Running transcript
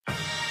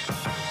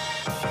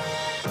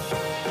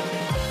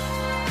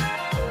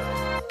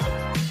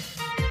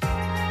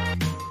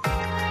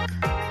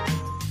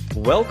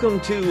Welcome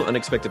to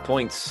Unexpected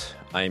Points.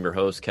 I am your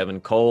host, Kevin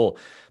Cole.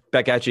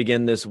 Back at you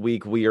again this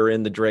week. We are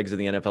in the dregs of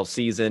the NFL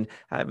season.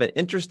 I have an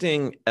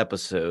interesting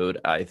episode,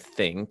 I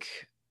think,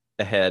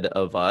 ahead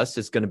of us.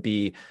 It's going to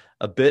be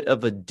a bit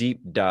of a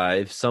deep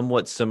dive,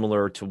 somewhat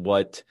similar to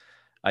what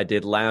I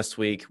did last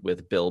week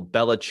with Bill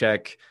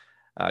Belichick.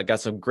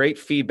 Got some great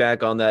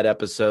feedback on that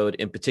episode.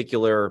 In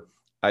particular,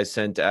 I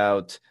sent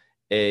out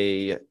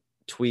a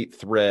tweet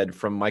thread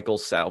from Michael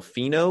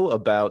Salfino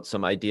about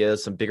some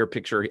ideas, some bigger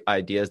picture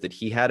ideas that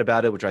he had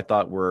about it, which I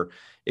thought were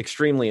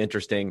extremely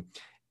interesting.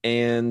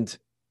 And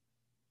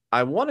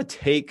I want to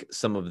take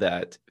some of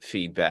that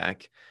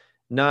feedback,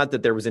 not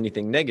that there was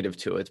anything negative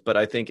to it, but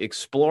I think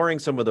exploring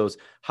some of those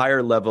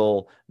higher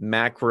level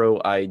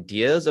macro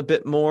ideas a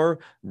bit more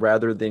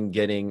rather than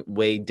getting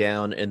weighed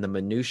down in the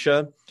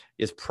minutia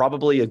is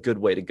probably a good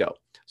way to go.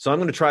 So I'm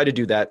going to try to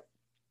do that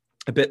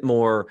a bit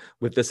more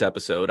with this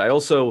episode. I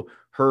also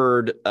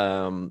heard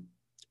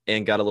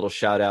and got a little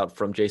shout out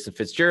from Jason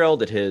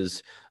Fitzgerald at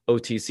his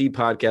OTC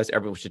podcast.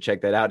 Everyone should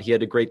check that out. He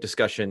had a great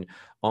discussion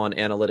on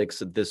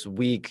analytics this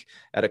week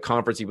at a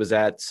conference he was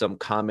at, some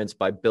comments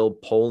by Bill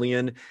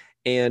Polian.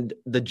 And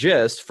the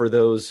gist, for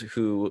those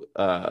who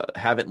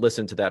haven't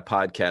listened to that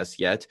podcast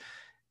yet,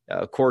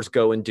 of course,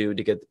 go and do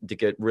to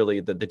get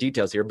really the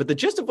details here. But the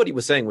gist of what he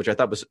was saying, which I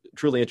thought was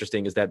truly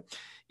interesting, is that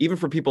even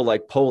for people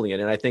like Polian,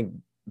 and I think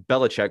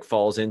Belichick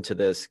falls into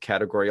this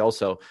category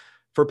also,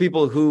 for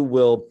people who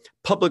will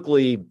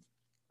publicly,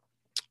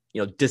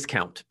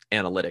 discount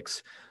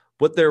analytics,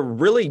 what they're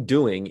really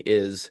doing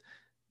is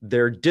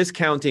they're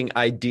discounting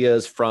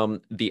ideas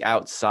from the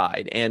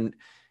outside. And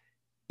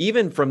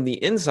even from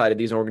the inside of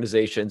these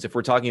organizations, if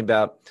we're talking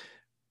about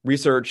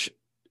research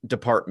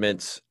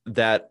departments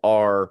that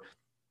are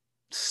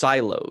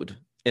siloed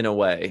in a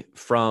way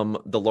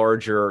from the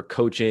larger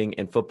coaching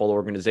and football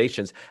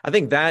organizations, I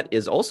think that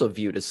is also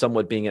viewed as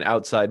somewhat being an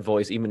outside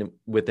voice even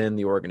within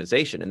the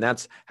organization. And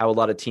that's how a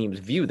lot of teams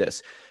view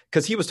this.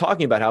 Because he was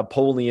talking about how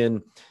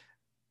Polian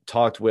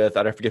talked with,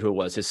 I forget who it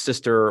was, his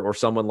sister or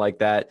someone like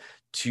that,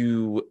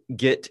 to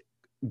get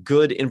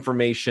good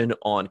information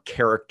on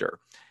character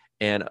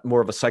and more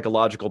of a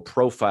psychological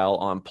profile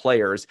on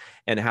players,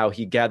 and how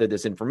he gathered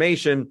this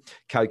information,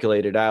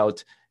 calculated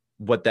out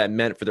what that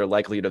meant for their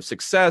likelihood of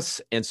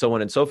success, and so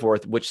on and so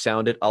forth, which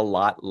sounded a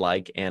lot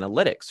like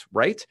analytics,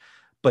 right?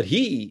 But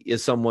he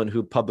is someone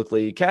who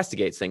publicly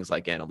castigates things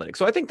like analytics.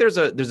 So I think there's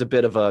a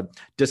bit of a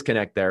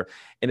disconnect there,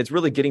 and it's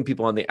really getting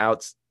people on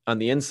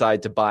the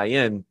inside to buy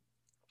in.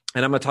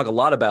 And I'm going to talk a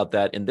lot about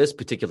that in this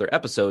particular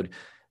episode,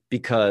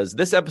 because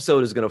this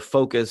episode is going to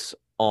focus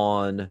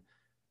on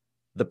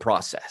the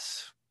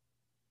process.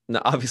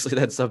 Now, obviously,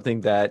 that's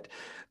something that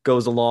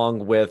goes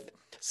along with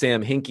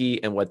Sam Hinkie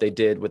and what they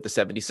did with the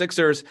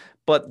 76ers.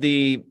 But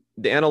the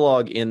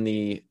analog in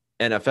the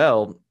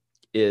NFL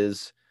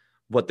is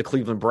what the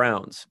Cleveland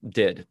Browns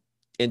did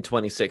in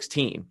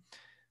 2016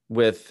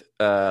 with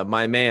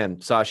my man,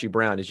 Sashi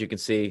Brown. As you can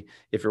see,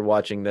 if you're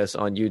watching this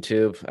on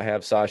YouTube, I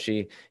have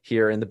Sashi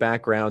here in the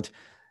background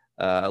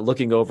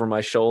looking over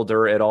my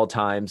shoulder at all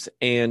times.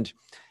 And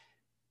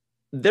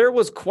there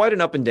was quite an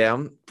up and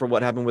down for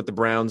what happened with the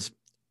Browns.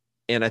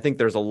 And I think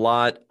there's a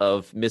lot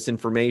of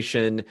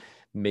misinformation,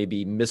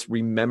 maybe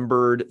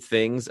misremembered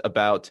things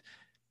about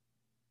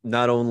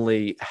not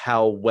only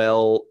how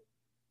well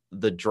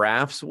the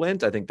drafts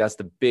went. I think that's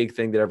the big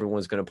thing that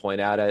everyone's going to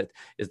point out at,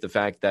 is the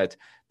fact that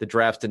the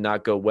drafts did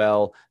not go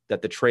well,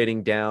 that the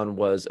trading down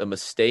was a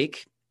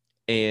mistake,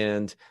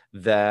 and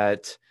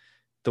that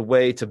the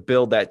way to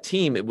build that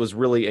team, it was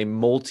really a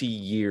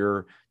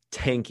multi-year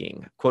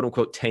tanking, quote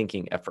unquote,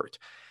 tanking effort.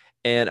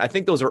 And I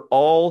think those are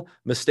all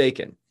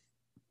mistaken,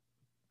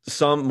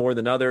 some more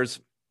than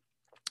others,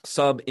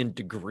 some in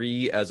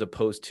degree as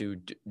opposed to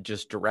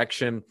just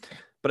direction.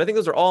 But I think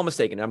those are all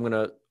mistaken. I'm going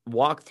to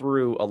walk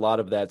through a lot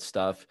of that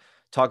stuff,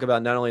 talk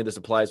about not only this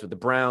applies with the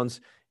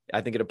Browns, I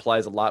think it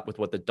applies a lot with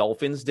what the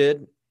Dolphins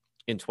did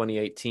in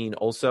 2018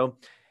 also.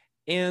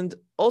 And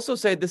also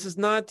say this is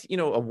not,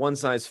 a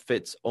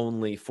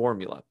one-size-fits-only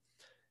formula.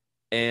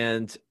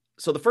 And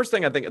so the first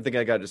thing I think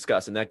I got to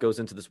discuss, and that goes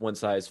into this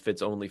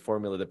one-size-fits-only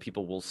formula that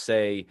people will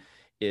say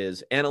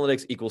is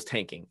analytics equals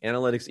tanking.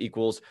 Analytics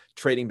equals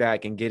trading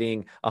back and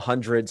getting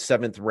 100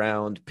 seventh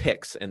round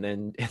picks and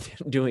then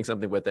doing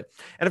something with it.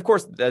 And of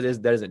course, that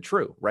isn't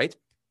true, right?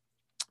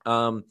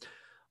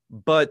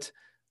 But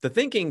the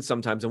thinking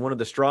sometimes, and one of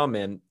the straw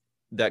men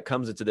that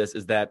comes into this,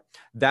 is that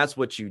that's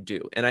what you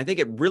do. And I think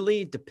it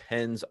really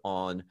depends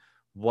on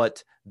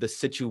what the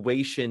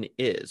situation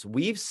is.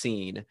 We've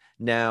seen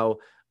now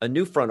a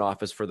new front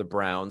office for the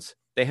Browns.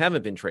 They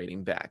haven't been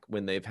trading back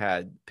when they've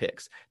had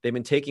picks. They've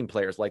been taking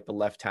players like the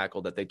left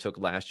tackle that they took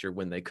last year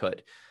when they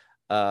could.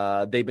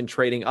 They've been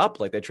trading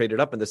up, like they traded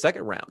up in the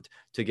second round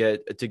to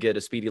get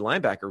a speedy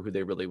linebacker who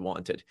they really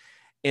wanted.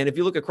 And if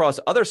you look across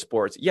other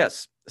sports,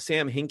 yes,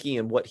 Sam Hinkie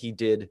and what he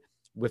did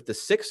with the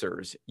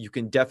Sixers, you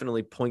can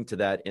definitely point to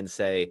that and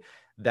say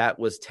that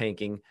was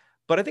tanking.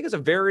 But I think it's a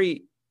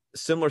very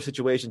similar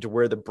situation to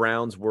where the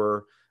Browns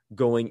were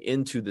going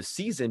into the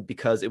season,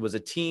 because it was a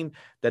team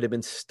that had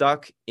been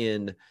stuck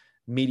in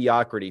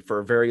mediocrity for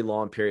a very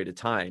long period of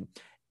time.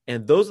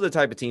 And those are the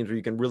type of teams where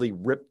you can really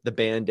rip the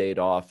Band-Aid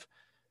off,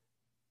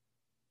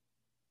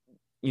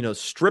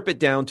 strip it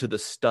down to the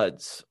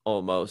studs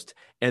almost,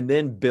 and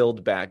then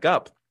build back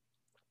up.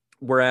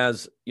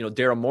 Whereas,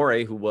 Daryl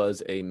Morey, who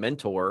was a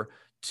mentor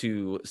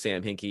to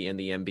Sam Hinkie in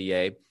the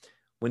NBA,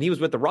 when he was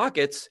with the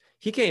Rockets,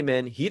 he came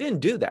in, he didn't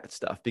do that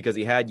stuff because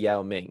he had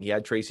Yao Ming, he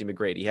had Tracy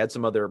McGrady, he had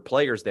some other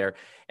players there,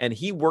 and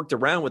he worked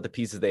around with the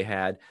pieces they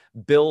had,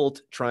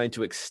 built, trying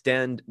to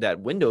extend that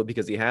window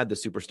because he had the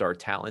superstar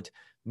talent,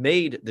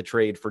 made the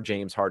trade for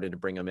James Harden to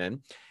bring him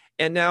in.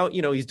 And now,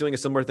 he's doing a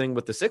similar thing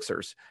with the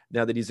Sixers.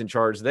 Now that he's in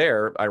charge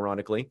there,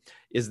 ironically,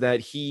 is that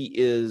he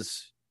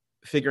is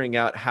figuring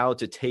out how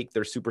to take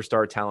their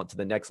superstar talent to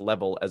the next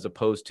level, as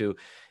opposed to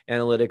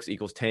analytics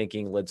equals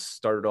tanking. Let's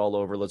start it all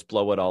over. Let's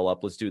blow it all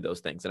up. Let's do those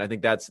things. And I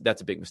think that's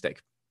a big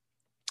mistake.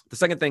 The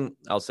second thing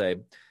I'll say,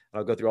 and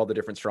I'll go through all the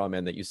different straw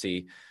men that you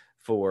see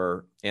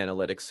for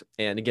analytics.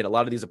 And again, a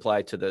lot of these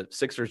apply to the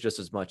Sixers just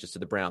as much as to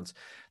the Browns.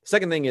 The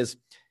second thing is,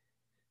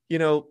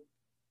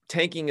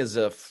 tanking is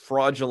a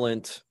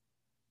fraudulent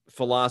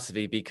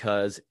philosophy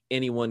because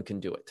anyone can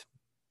do it.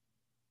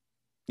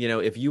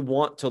 If you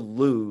want to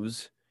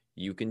lose,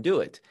 you can do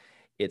it.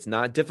 It's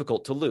not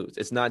difficult to lose.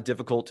 It's not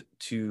difficult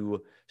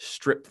to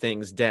strip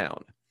things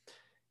down.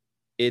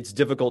 It's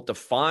difficult to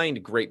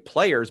find great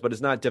players, but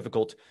it's not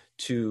difficult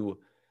to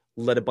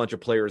let a bunch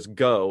of players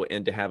go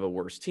and to have a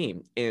worse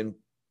team. And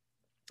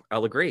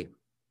I'll agree,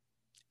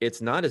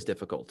 it's not as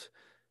difficult.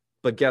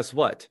 But guess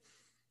what?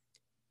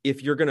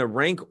 If you're going to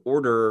rank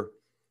order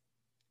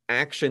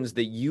actions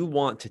that you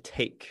want to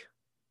take,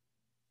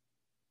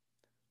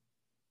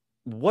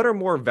 what are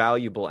more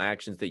valuable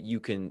actions that you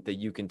can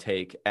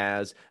take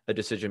as a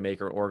decision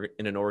maker or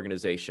in an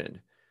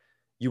organization?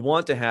 You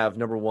want to have,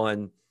 number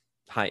one,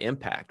 high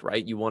impact,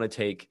 right? You want to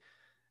take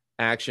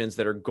actions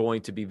that are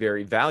going to be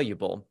very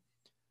valuable,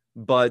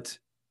 but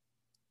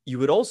you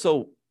would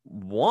also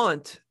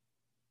want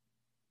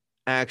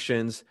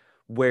actions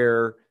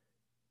where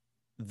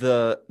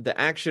the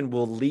action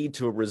will lead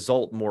to a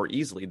result more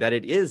easily, that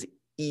it is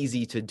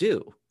easy to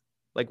do.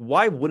 Like,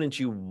 why wouldn't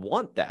you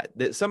want that?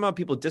 That somehow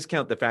people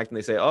discount the fact and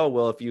they say, oh,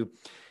 well, if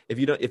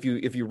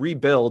you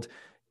rebuild,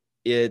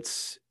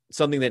 it's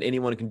something that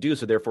anyone can do,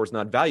 so therefore it's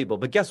not valuable.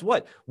 But guess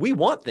what? We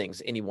want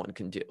things anyone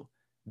can do.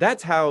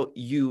 That's how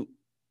you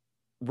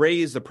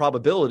raise the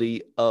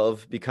probability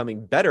of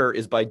becoming better,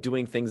 is by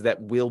doing things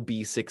that will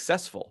be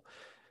successful.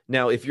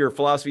 Now, if your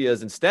philosophy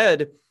is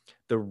instead,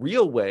 the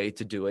real way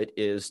to do it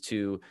is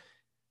to,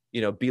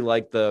 be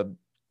like the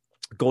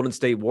Golden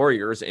State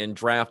Warriors and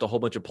draft a whole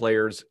bunch of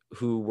players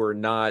who were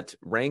not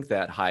ranked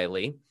that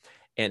highly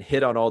and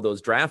hit on all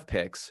those draft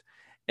picks,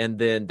 and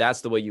then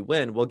that's the way you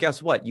win. Well,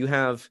 guess what? You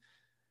have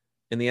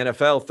in the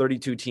NFL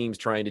 32 teams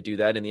trying to do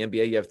that. In the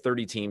NBA, you have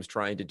 30 teams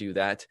trying to do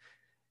that.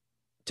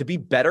 To be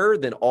better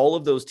than all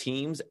of those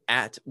teams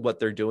at what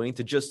they're doing,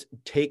 to just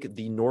take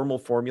the normal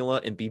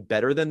formula and be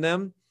better than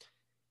them,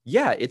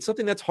 yeah, it's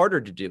something that's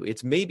harder to do.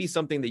 It's maybe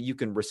something that you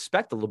can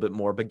respect a little bit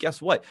more, but guess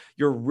what?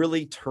 You're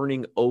really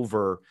turning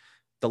over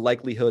the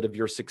likelihood of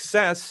your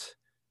success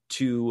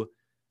to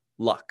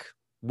luck,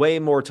 way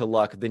more to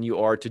luck than you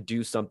are to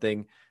do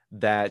something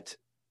that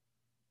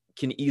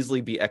can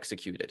easily be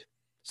executed.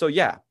 So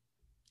yeah,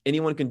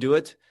 anyone can do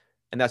it.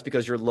 And that's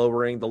because you're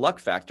lowering the luck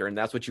factor. And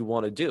that's what you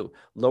want to do.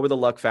 Lower the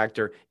luck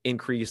factor,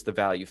 increase the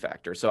value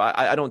factor. So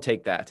I don't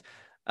take that.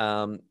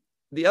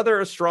 The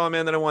other straw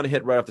man that I want to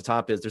hit right off the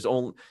top is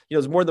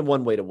there's more than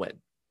one way to win.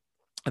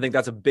 I think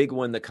that's a big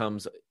one that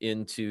comes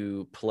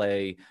into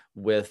play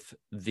with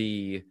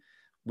the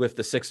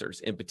Sixers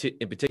in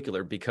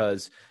particular,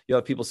 because you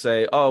have people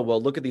say, oh, well,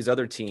 look at these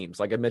other teams.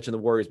 Like I mentioned the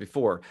Warriors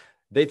before,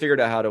 they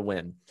figured out how to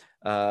win.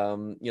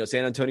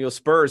 San Antonio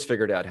Spurs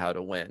figured out how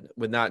to win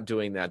with not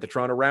doing that. The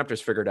Toronto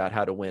Raptors figured out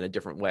how to win a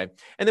different way.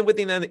 And then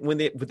within the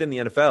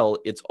NFL,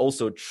 it's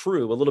also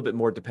true, a little bit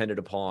more dependent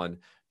upon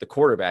the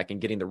quarterback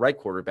and getting the right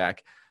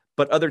quarterback.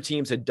 But other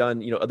teams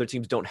other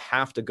teams don't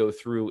have to go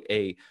through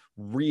a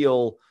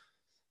real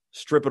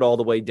strip it all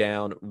the way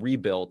down,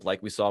 rebuild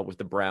like we saw with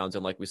the Browns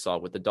and like we saw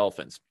with the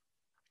Dolphins.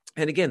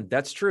 And again,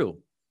 that's true.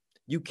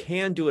 You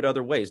can do it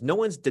other ways. No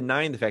one's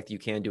denying the fact that you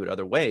can do it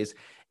other ways.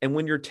 And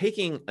when you're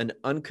taking an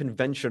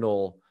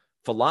unconventional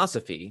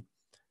philosophy,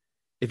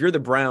 if you're the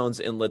Browns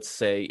and let's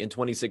say in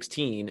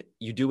 2016,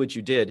 you do what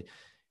you did,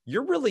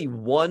 you're really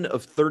one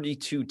of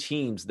 32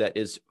 teams that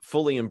is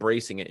fully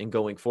embracing it and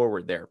going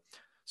forward there.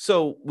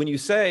 So when you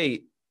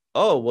say,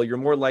 oh, well, you're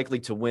more likely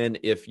to win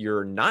if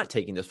you're not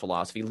taking this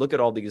philosophy. Look at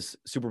all these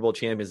Super Bowl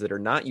champions that are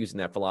not using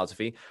that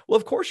philosophy. Well,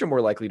 of course, you're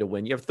more likely to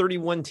win. You have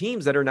 31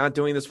 teams that are not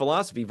doing this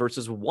philosophy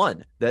versus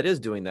one that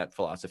is doing that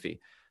philosophy.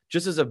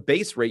 Just as a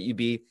base rate, you'd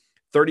be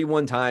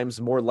 31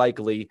 times more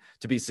likely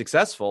to be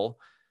successful,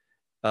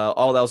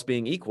 all else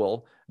being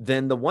equal,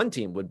 than the one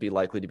team would be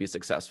likely to be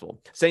successful.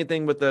 Same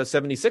thing with the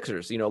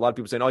 76ers. A lot of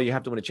people saying, oh, you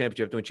have to win a championship,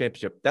 you have to win a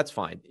championship. That's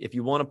fine. If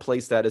you want to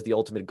place that as the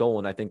ultimate goal,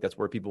 and I think that's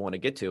where people want to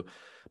get to.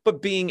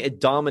 But being a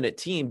dominant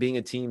team, being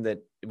a team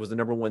that was the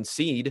number one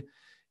seed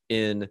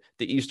in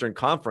the Eastern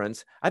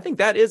Conference, I think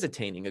that is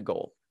attaining a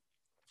goal.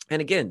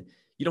 And again,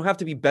 you don't have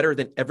to be better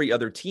than every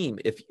other team.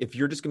 If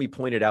you're just going to be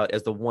pointed out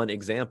as the one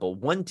example,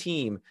 one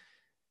team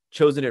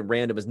chosen at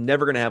random is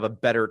never going to have a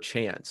better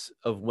chance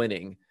of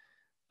winning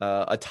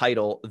a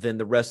title than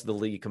the rest of the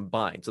league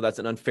combined. So that's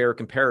an unfair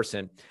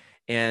comparison.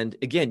 And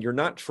again, you're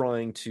not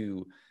trying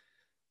to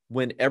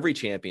win every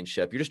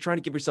championship. You're just trying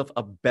to give yourself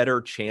a better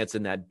chance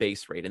in that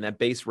base rate. And that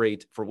base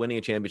rate for winning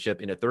a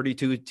championship in a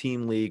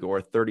 32-team league or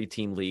a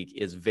 30-team league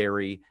is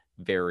very,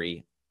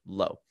 very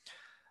low.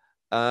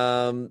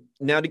 Now,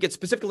 to get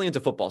specifically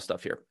into football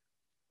stuff here,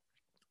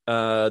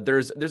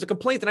 there's a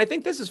complaint, and I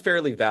think this is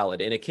fairly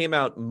valid, and it came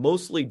out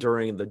mostly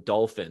during the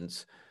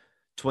Dolphins'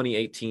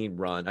 2018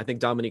 run. I think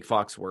Dominique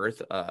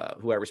Foxworth,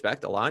 who I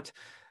respect a lot,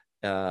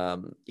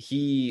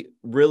 he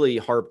really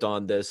harped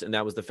on this, and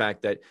that was the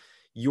fact that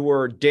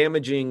you're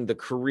damaging the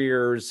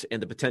careers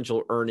and the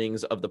potential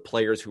earnings of the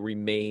players who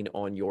remain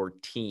on your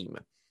team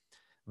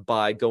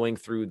by going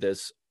through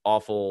this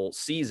awful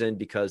season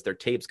because their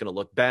tape's going to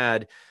look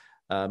bad.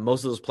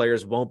 Most of those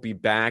players won't be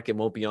back and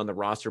won't be on the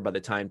roster by the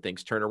time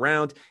things turn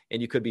around,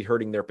 and you could be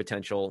hurting their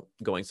potential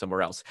going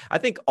somewhere else. I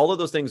think all of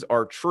those things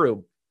are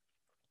true,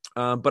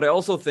 but I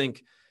also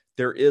think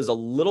there is a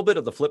little bit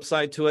of the flip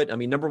side to it. I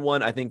mean, number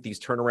one, I think these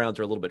turnarounds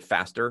are a little bit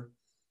faster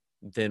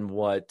than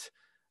what,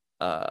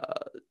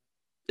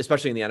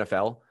 especially in the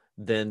NFL,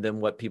 than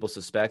what people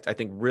suspect. I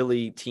think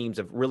really teams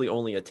have really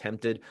only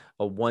attempted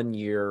a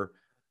 1-year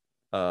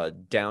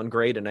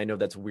downgrade. And I know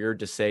that's weird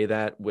to say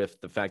that with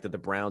the fact that the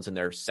Browns in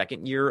their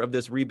second year of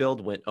this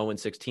rebuild went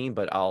 0-16,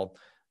 but I'll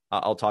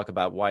talk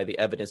about why the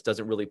evidence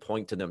doesn't really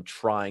point to them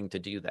trying to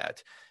do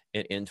that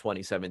in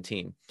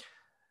 2017.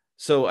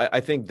 So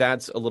I think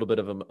that's a little bit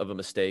of a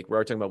mistake.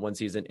 We're talking about one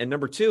season. And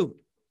number two,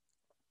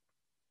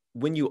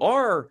 when you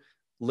are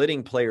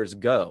letting players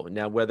go,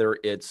 now whether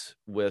it's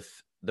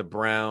with the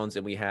Browns,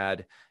 and we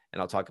had,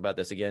 and I'll talk about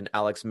this again,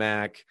 Alex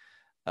Mack,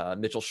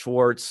 Mitchell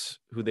Schwartz,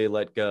 who they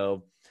let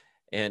go,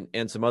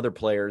 and some other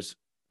players.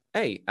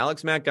 Hey,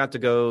 Alex Mack got to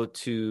go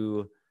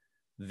to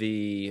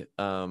the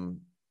Atlanta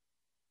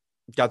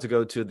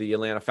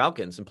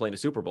Falcons and play in a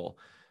Super Bowl.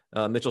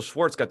 Mitchell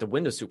Schwartz got to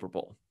win the Super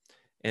Bowl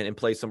and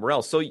play somewhere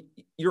else. So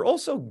you're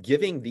also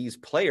giving these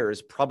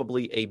players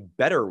probably a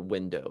better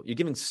window. You're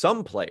giving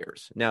some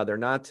players, now they're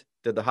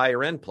the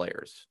higher end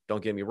players,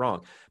 don't get me wrong,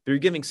 but you're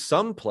giving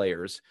some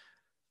players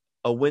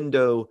a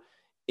window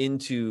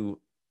into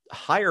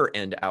higher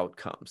end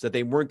outcomes that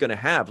they weren't going to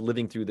have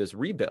living through this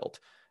rebuild.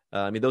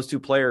 I mean, those two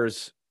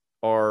players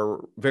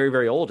are very,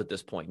 very old at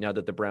this point now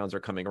that the Browns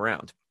are coming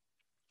around.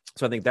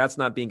 So I think that's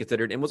not being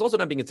considered, and what's also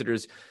not being considered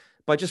is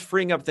by just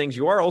freeing up things,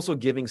 you are also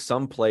giving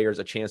some players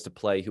a chance to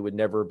play who would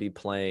never be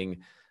playing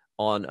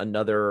on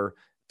another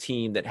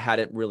team that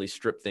hadn't really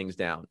stripped things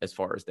down as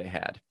far as they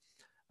had.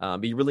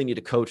 But you really need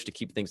a coach to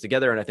keep things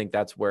together, and I think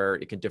that's where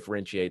it can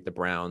differentiate the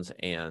Browns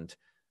and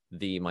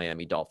the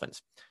Miami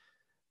Dolphins.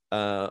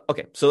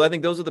 Okay, so I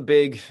think those are the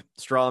big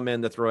straw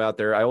men to throw out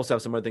there. I also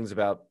have some other things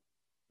about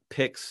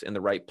picks and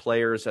the right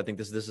players. I think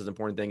this is an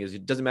important thing, is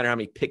it doesn't matter how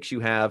many picks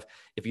you have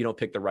if you don't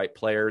pick the right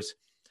players,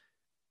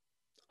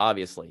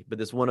 obviously. But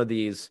there's one of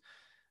these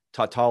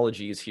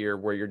tautologies here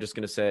where you're just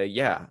going to say,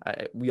 yeah,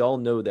 we all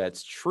know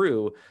that's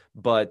true,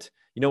 but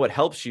you know what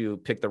helps you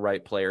pick the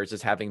right players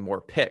is having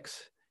more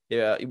picks.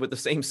 With the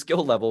same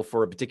skill level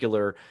for a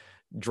particular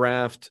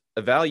draft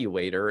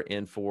evaluator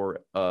and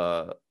for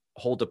a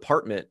whole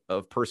department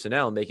of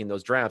personnel making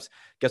those drafts,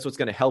 guess what's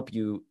going to help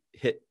you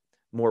hit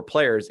more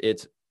players?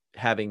 It's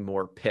having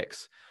more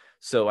picks.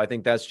 So I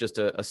think that's just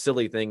a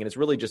silly thing. And it's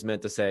really just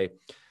meant to say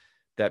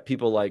that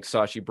people like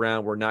Sashi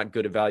Brown were not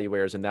good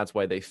evaluators and that's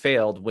why they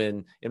failed,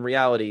 when in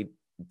reality,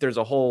 there's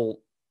a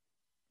whole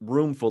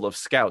room full of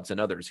scouts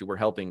and others who were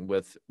helping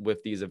with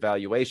these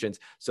evaluations.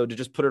 So to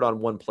just put it on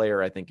one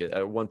player, I think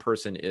one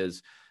person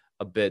is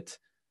a bit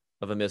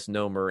of a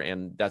misnomer,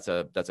 and that's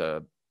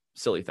a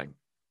silly thing.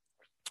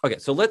 Okay,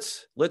 so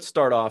let's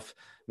start off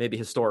maybe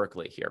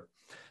historically here.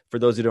 For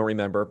those who don't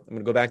remember, I'm going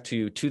to go back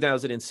to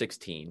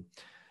 2016.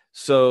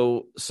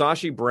 So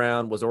Sashi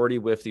Brown was already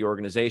with the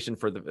organization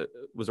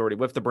was already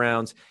with the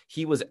Browns.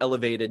 He was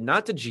elevated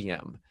not to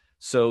GM.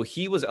 So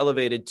he was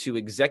elevated to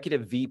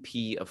executive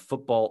VP of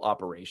football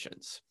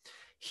operations.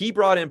 He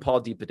brought in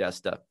Paul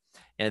DePodesta,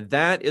 and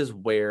that is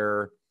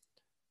where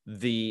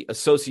the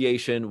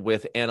association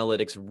with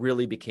analytics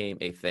really became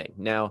a thing.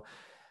 Now,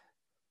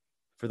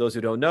 for those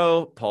who don't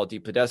know, Paul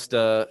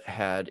DePodesta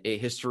had a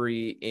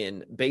history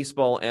in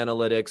baseball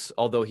analytics.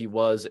 Although he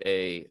was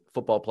a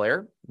football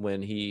player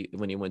when he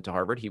went to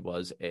Harvard, he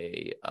was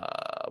a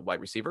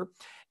wide receiver,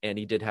 and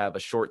he did have a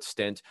short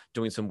stint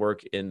doing some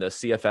work in the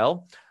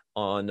CFL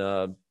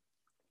on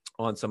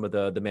some of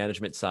the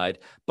management side,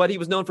 but he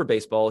was known for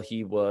baseball.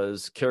 He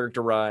was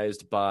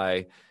characterized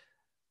by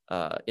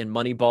in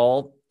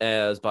Moneyball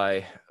as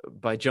by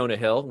Jonah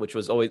Hill, which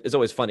is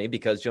always funny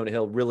because Jonah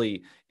Hill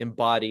really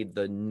embodied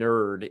the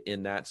nerd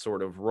in that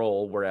sort of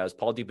role, whereas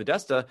Paul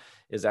DePodesta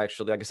is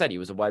actually, like I said, he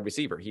was a wide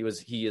receiver.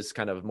 He is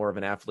kind of more of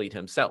an athlete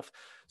himself.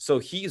 So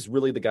he's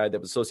really the guy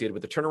that was associated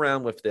with the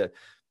turnaround, with the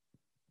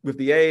with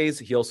the A's.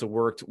 He also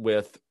worked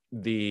with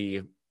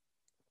the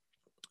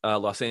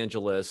Los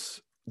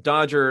Angeles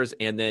Dodgers,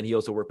 and then he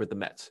also worked with the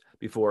Mets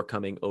before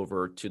coming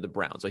over to the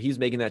Browns. So he's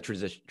making that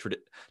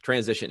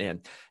transition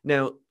in.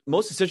 Now,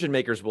 most decision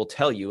makers will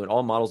tell you, and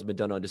all models have been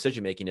done on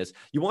decision making, is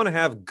you want to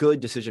have good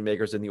decision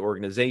makers in the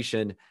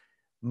organization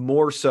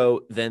more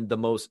so than the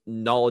most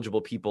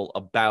knowledgeable people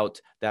about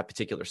that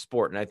particular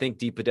sport. And I think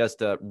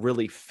DePodesta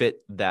really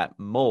fit that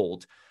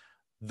mold,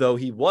 though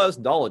he was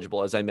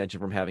knowledgeable, as I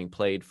mentioned, from having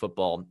played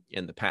football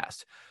in the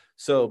past.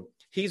 So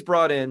he's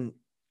brought in,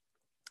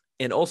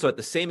 and also at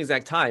the same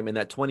exact time in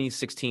that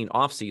 2016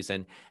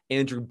 offseason,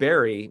 Andrew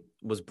Berry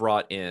was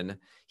brought in.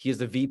 He is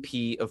the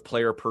VP of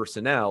player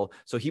personnel.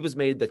 So he was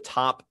made the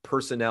top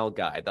personnel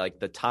guy, like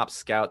the top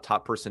scout,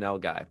 top personnel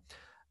guy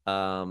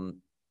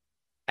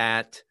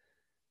at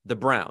the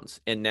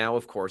Browns. And now,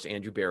 of course,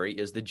 Andrew Berry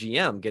is the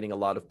GM, getting a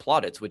lot of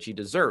plaudits, which he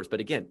deserves. But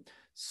again,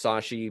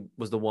 Sashi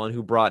was the one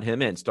who brought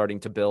him in, starting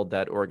to build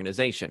that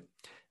organization.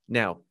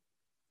 Now,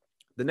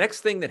 the next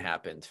thing that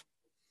happened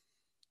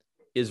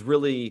is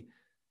really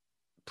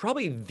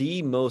probably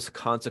the most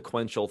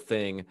consequential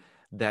thing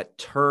that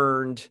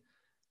turned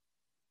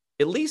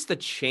at least the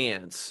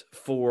chance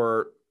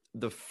for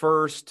the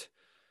first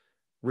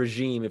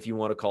regime, if you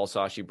want to call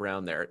Sashi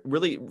Brown there,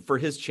 really for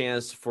his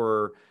chance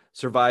for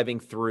surviving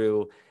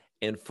through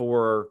and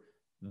for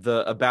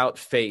the about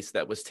face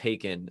that was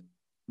taken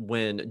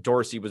when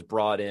Dorsey was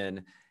brought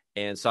in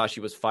and Sashi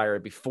was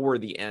fired before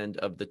the end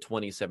of the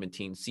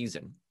 2017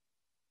 season.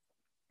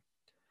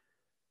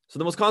 So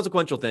the most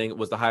consequential thing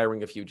was the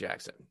hiring of Hugh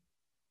Jackson.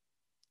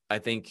 I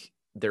think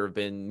there have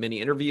been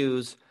many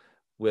interviews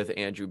with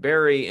Andrew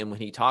Berry, and when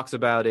he talks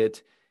about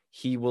it,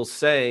 he will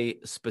say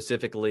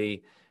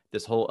specifically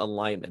this whole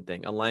alignment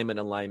thing,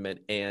 alignment.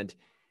 And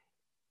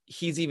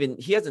he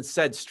hasn't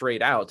said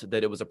straight out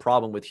that it was a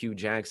problem with Hugh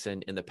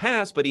Jackson in the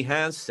past, but he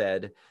has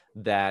said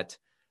that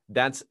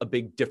that's a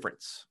big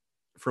difference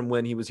from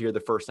when he was here the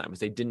first time, because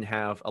they didn't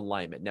have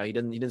alignment. Now he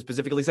didn't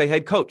specifically say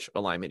head coach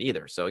alignment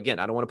either. So again,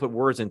 I don't want to put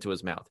words into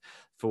his mouth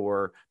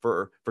for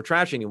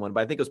trashing anyone,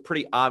 but I think it was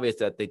pretty obvious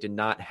that they did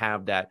not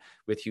have that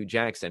with Hugh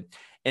Jackson.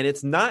 And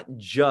it's not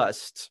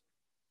just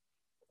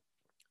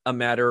a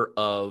matter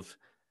of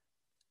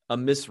a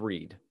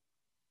misread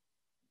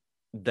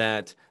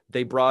that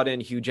they brought in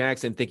Hugh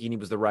Jackson thinking he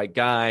was the right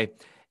guy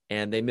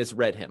and they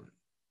misread him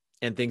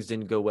and things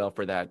didn't go well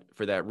for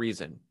that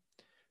reason.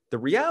 The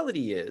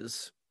reality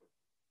is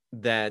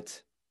that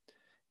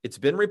it's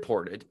been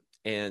reported,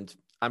 and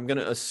I'm going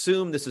to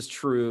assume this is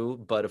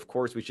true, but of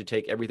course we should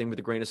take everything with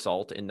a grain of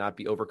salt and not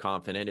be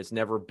overconfident. It's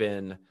never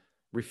been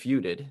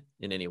refuted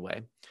in any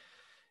way.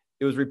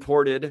 It was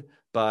reported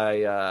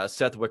by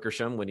Seth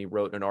Wickersham when he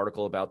wrote an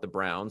article about the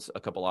Browns a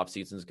couple off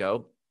seasons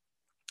ago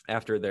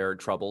after their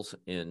troubles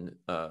in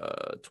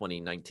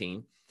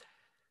 2019.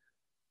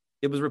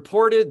 It was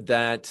reported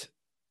that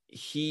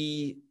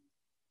he,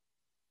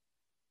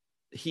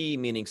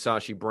 meaning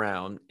Sashi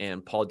Brown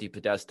and Paul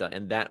DePodesta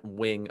and that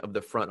wing of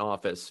the front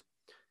office,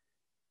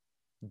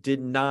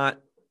 did not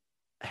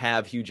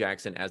have Hugh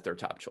Jackson as their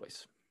top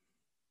choice.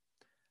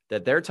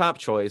 That their top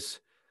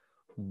choice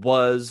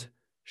was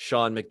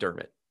Sean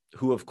McDermott,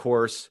 who, of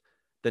course,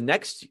 the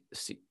next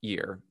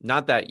year,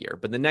 not that year,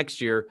 but the next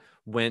year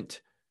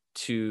went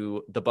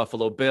to the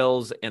Buffalo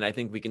Bills. And I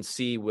think we can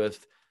see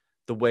with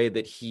the way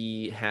that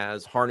he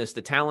has harnessed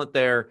the talent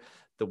there,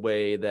 the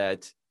way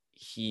that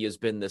he has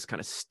been this kind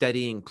of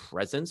steadying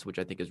presence, which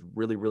I think is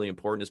really, really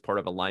important as part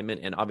of alignment,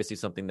 and obviously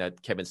something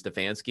that Kevin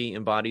Stefanski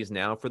embodies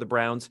now for the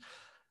Browns.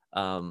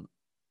 I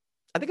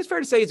think it's fair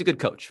to say he's a good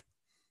coach.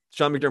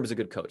 Sean McDermott is a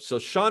good coach. So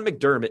Sean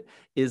McDermott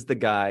is the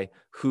guy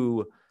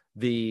who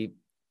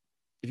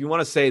if you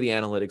want to say the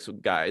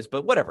analytics guys,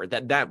 but whatever,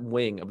 that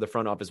wing of the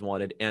front office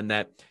wanted, and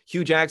that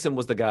Hugh Jackson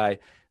was the guy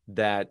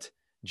that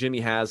Jimmy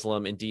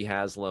Haslam and Dee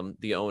Haslam,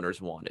 the owners,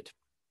 wanted.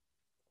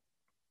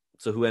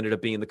 So who ended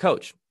up being the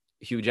coach?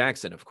 Hugh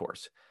Jackson, of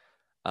course.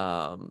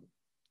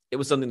 It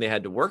was something they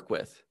had to work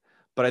with,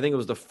 but I think it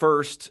was the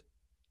first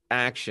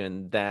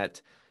action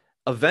that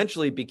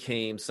eventually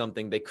became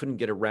something they couldn't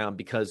get around,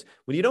 because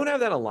when you don't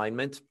have that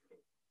alignment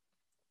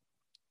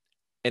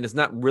and it's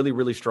not really,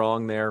 really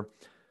strong there,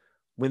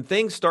 when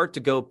things start to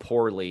go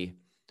poorly,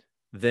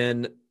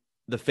 then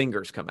the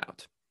fingers come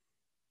out.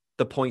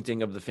 The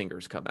pointing of the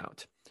fingers come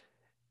out.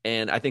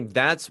 And I think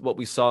that's what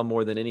we saw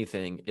more than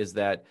anything, is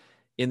that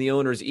in the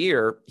owner's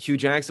ear, Hugh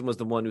Jackson was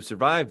the one who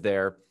survived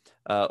there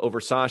over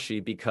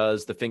Sashi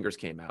because the fingers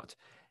came out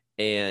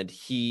and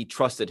he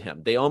trusted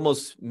him. They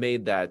almost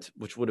made that,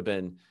 which would have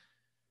been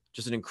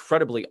just an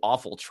incredibly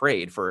awful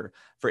trade for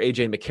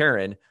AJ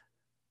McCarron,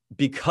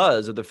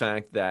 because of the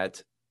fact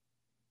that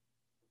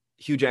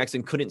Hugh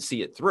Jackson couldn't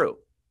see it through.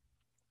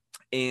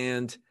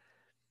 And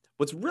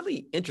what's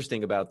really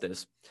interesting about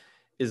this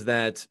is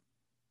that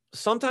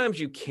sometimes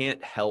you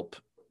can't help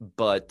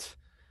but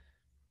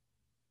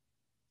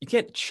you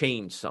can't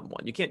change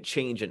someone. You can't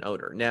change an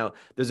owner. Now,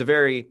 there's a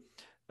very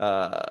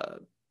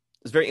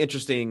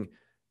interesting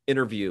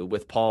interview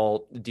with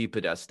Paul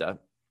DePodesta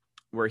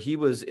where he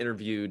was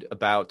interviewed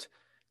about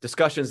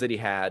discussions that he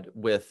had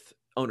with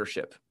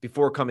ownership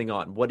before coming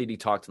on. What did he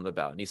talk to them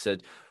about? And he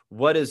said,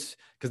 because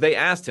they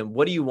asked him,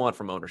 what do you want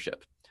from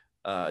ownership?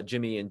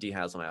 Jimmy and Dee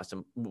Haslam asked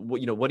him,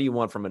 what do you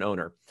want from an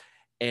owner?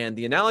 And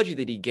the analogy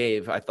that he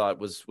gave, I thought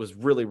was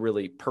really,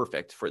 really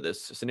perfect for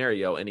this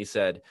scenario. And he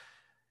said,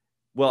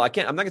 well, I'm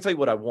not going to tell you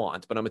what I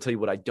want, but I'm going to tell you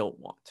what I don't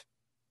want.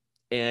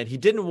 And he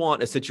didn't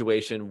want a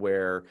situation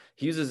where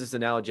he uses this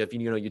analogy of,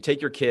 you take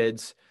your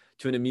kids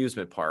to an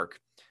amusement park.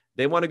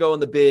 They want to go on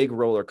the big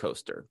roller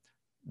coaster.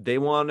 They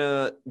want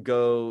to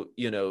go,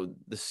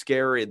 the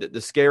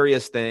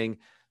scariest thing,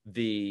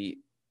 the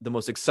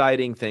most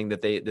exciting thing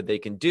that they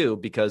can do,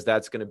 because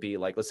that's going to be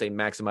like, let's say,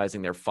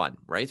 maximizing their fun,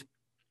 right?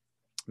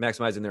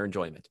 Maximizing their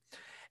enjoyment.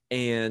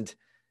 And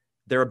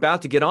they're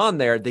about to get on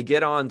there. They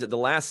get on to the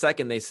last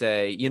second. They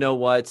say, you know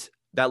what?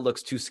 That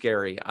looks too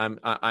scary. I'm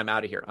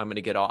out of here. I'm going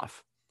to get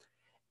off.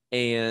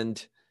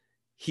 And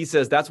he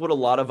says that's what a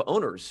lot of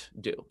owners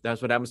do.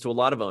 That's what happens to a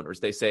lot of owners.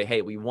 They say,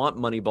 hey, we want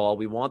Moneyball.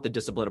 We want the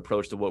disciplined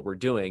approach to what we're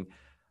doing.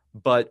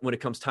 But when it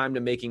comes time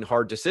to making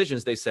hard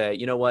decisions, they say,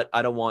 you know what?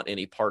 I don't want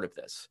any part of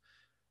this.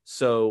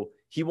 So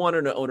he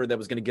wanted an owner that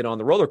was going to get on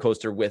the roller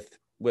coaster with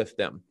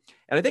them.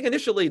 And I think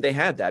initially they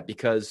had that,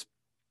 because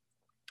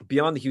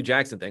beyond the Hugh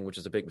Jackson thing, which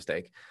is a big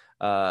mistake,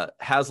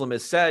 Haslam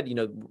has said,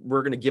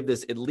 we're going to give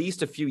this at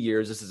least a few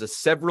years. This is a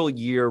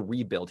several-year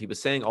rebuild. He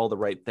was saying all the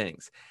right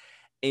things.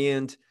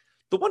 And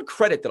the one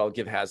credit that I'll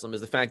give Haslam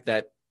is the fact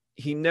that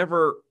he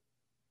never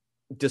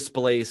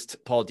displaced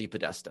Paul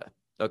DePodesta.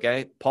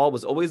 Okay. Paul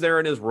was always there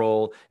in his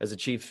role as a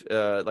chief,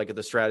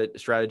 the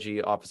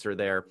strategy officer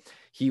there.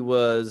 He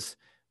was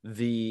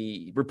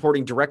the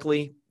reporting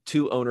directly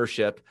to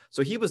ownership.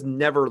 So he was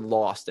never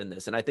lost in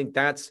this. And I think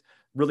that's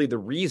really the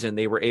reason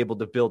they were able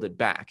to build it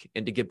back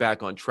and to get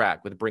back on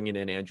track with bringing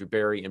in Andrew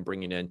Berry and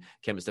bringing in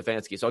Kevin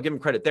Stefanski. So I'll give him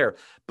credit there,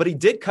 but he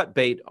did cut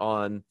bait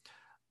on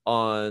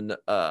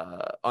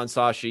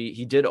Sashi.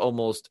 He did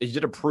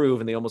approve,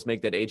 and they almost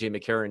make that AJ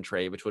McCarron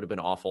trade, which would have been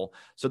awful.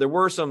 So there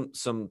were some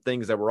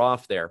things that were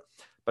off there,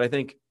 but I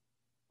think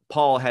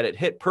Paul had it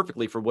hit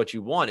perfectly for what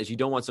you want. Is you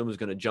don't want someone who's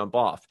going to jump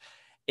off.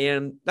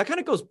 And that kind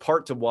of goes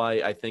part to why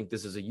I think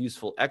this is a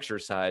useful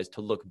exercise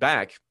to look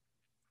back.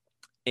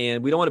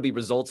 And we don't want to be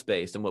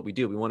results-based in what we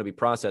do. We want to be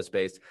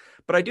process-based.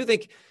 But I do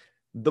think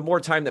the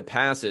more time that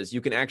passes, you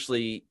can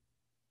actually,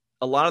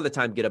 a lot of the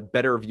time, get a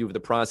better view of the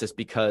process,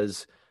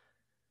 because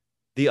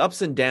the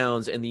ups and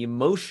downs and the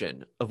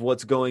emotion of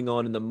what's going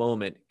on in the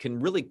moment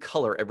can really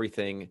color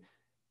everything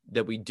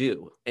that we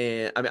do.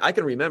 And I mean, I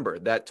can remember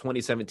that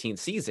 2017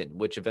 season,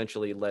 which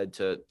eventually led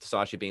to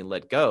Sashi being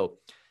let go.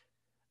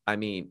 I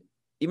mean,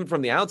 even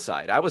from the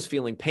outside, I was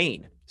feeling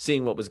pain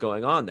seeing what was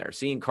going on there,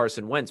 seeing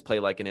Carson Wentz play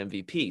like an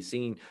MVP,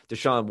 seeing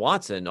Deshaun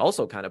Watson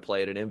also kind of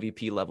play at an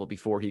MVP level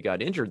before he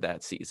got injured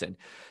that season,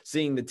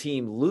 seeing the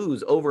team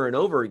lose over and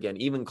over again,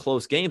 even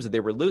close games that they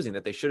were losing,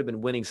 that they should have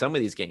been winning some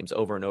of these games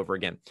over and over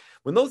again.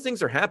 When those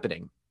things are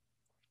happening,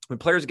 when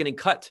players are getting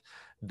cut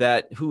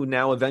who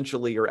now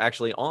eventually are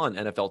actually on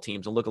NFL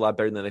teams and look a lot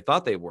better than they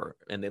thought they were,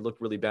 and they look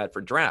really bad for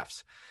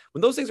drafts.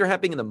 When those things are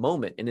happening in the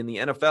moment, and in the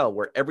NFL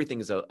where everything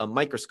is a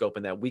microscope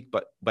in that week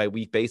by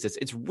week basis,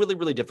 it's really,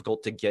 really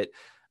difficult to get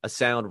a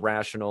sound,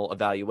 rational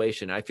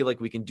evaluation. And I feel like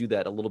we can do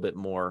that a little bit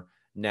more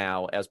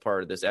now as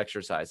part of this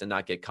exercise and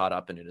not get caught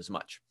up in it as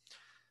much.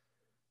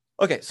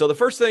 Okay, so the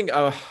first thing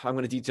I'm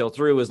going to detail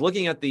through is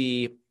looking at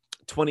the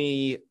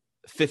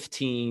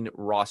 2015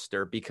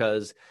 roster,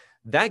 because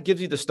that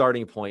gives you the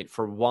starting point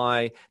for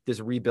why this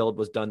rebuild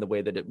was done the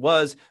way that it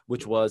was,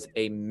 which was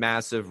a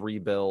massive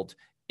rebuild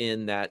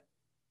in that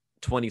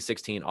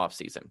 2016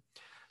 offseason.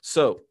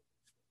 So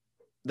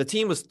the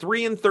team was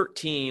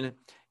 3-13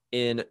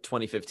 in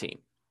 2015.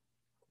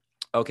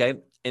 Okay.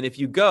 And if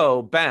you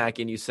go back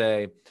and you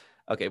say,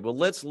 okay, well,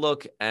 let's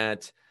look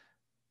at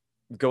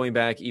going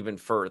back even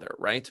further,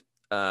 right?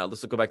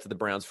 Let's go back to the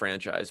Browns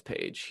franchise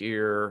page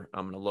here.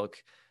 I'm going to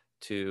look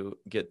to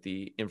get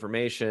the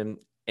information.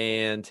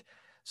 And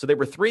so they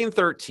were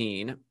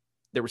 3-13.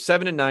 They were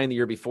 7-9 the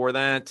year before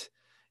that.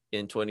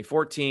 In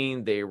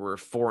 2014, they were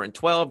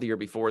 4-12. The year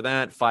before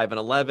that,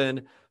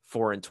 5-11,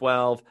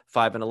 4-12,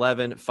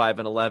 5-11,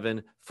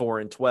 5-11,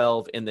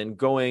 4-12, and then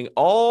going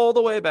all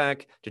the way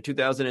back to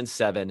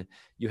 2007,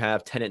 you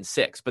have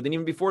 10-6. But then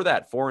even before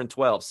that,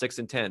 4-12,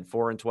 6-10,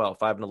 4-12,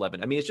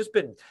 5-11. I mean, it's just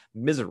been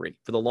misery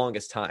for the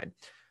longest time,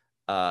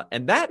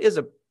 and that is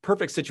a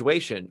perfect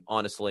situation,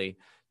 honestly,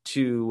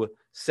 to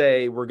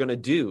say we're going to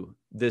do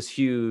this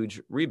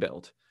huge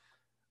rebuild.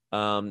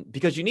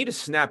 Because you need to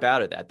snap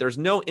out of that. There's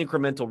no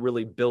incremental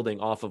really building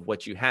off of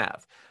what you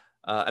have.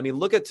 I mean,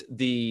 look at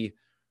the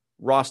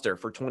roster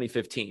for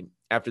 2015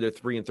 after their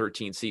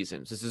 3-13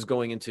 seasons. This is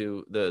going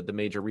into the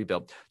major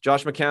rebuild.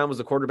 Josh McCown was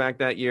the quarterback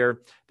that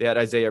year. They had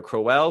Isaiah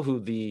Crowell, who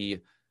the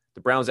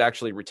Browns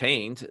actually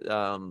retained.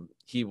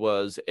 He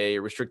was a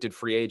restricted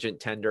free agent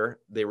tender.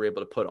 They were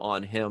able to put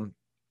on him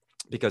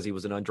because he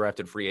was an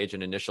undrafted free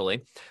agent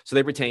initially. So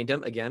they retained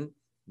him again,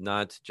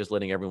 not just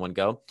letting everyone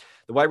go.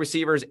 The wide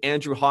receivers,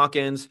 Andrew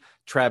Hawkins,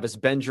 Travis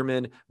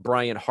Benjamin,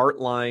 Brian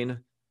Hartline,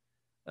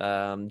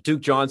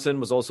 Duke Johnson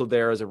was also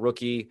there as a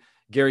rookie.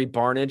 Gary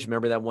Barnidge,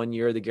 remember that one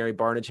year that Gary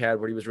Barnidge had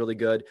where he was really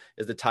good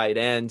as the tight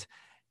end.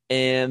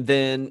 And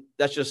then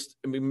that's just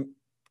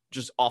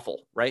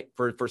awful, right?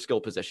 For skill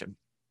position.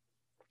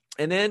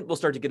 And then we'll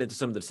start to get into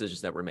some of the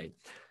decisions that were made.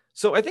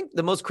 So I think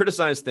the most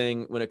criticized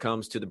thing when it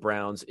comes to the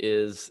Browns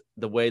is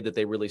the way that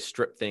they really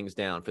strip things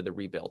down for the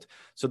rebuild.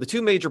 So the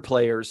two major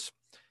players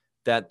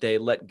that they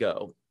let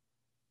go,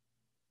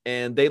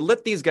 and they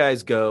let these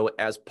guys go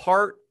as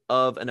part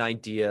of an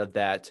idea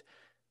that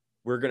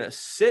we're going to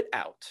sit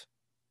out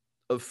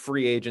of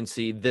free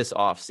agency this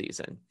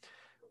offseason.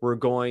 We're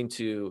going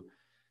to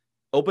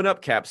open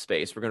up cap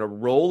space. We're going to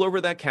roll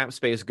over that cap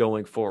space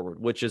going forward,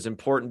 which is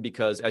important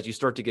because as you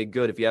start to get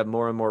good, if you have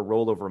more and more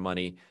rollover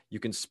money, you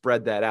can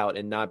spread that out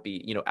and not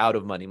be, out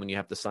of money when you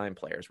have to sign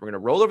players. We're going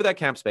to roll over that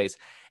cap space.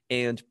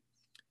 And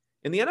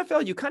in the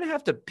NFL, you kind of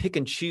have to pick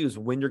and choose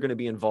when you're going to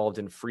be involved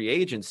in free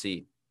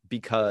agency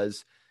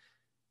because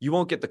you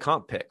won't get the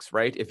comp picks,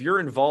 right? If you're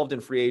involved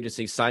in free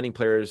agency, signing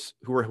players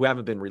who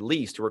haven't been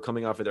released, who are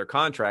coming off of their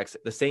contracts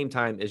at the same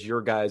time as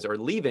your guys are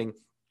leaving,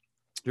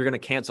 you're going to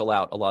cancel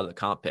out a lot of the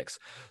comp picks.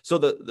 So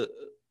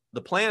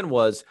the plan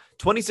was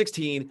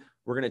 2016,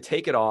 we're going to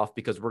take it off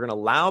because we're going to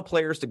allow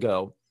players to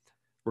go.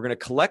 We're going to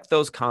collect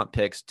those comp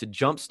picks to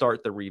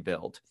jumpstart the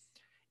rebuild.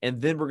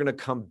 And then we're going to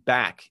come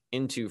back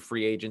into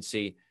free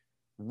agency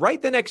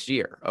right the next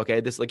year. Okay.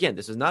 This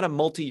is not a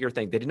multi-year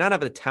thing. They did not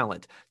have the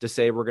talent to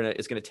say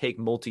it's going to take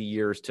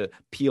multi-years to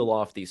peel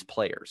off these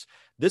players.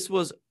 This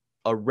was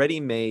a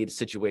ready-made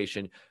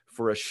situation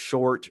for a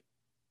short,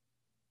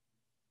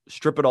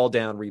 strip it all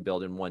down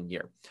rebuild in 1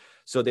 year.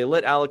 So they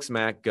let Alex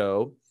Mack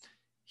go.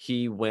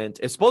 He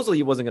went, supposedly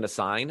he wasn't going to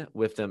sign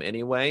with them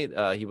anyway.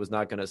 He was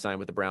not going to sign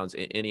with the Browns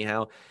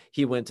anyhow.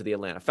 He went to the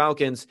Atlanta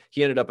Falcons.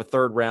 He ended up a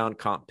third-round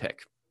comp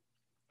pick.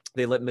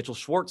 They let Mitchell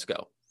Schwartz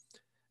go.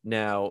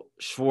 Now,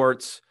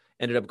 Schwartz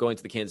ended up going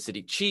to the Kansas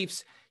City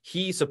Chiefs.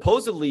 He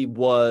supposedly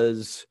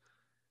was,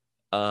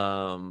 he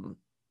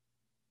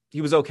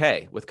was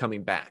okay with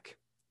coming back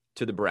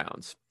to the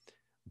Browns,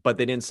 but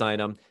they didn't sign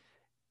him.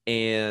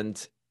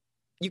 And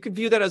you could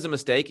view that as a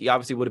mistake. He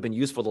obviously would have been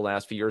useful the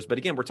last few years. But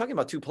again, we're talking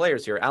about two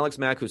players here. Alex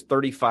Mack, who's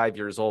 35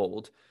 years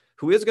old,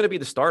 who is going to be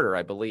the starter,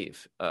 I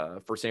believe,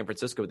 for San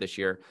Francisco this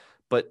year.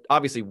 But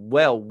obviously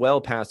well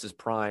past his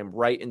prime,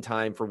 right in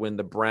time for when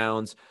the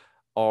Browns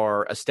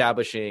are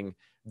establishing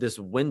this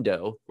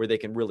window where they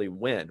can really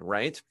win,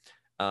 right?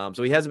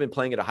 So he hasn't been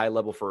playing at a high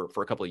level for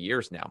a couple of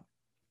years now.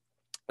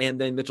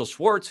 And then Mitchell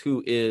Schwartz,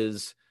 who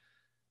is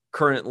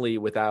currently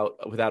without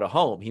a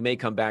home. He may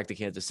come back to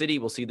Kansas City.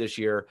 We'll see this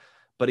year.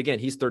 But again,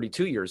 he's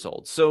 32 years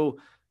old. So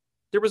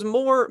there was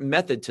more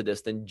method to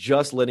this than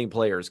just letting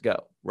players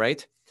go,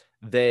 right?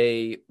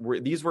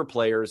 These were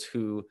players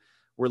who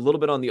were a little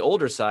bit on the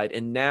older side.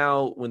 And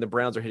now when the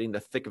Browns are hitting the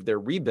thick of their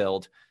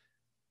rebuild,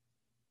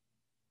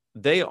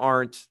 they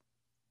aren't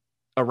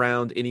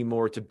around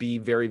anymore to be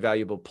very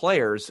valuable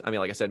players. I mean,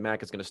 like I said,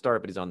 Mack is going to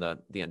start, but he's on the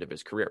end of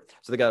his career.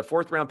 So they got a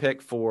 4th-round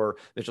pick for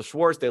Mitchell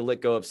Schwartz. They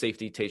let go of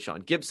safety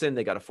Tayshaun Gibson.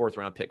 They got a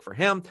 4th-round pick for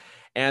him.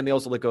 And they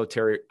also let go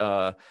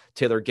of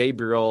Taylor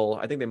Gabriel.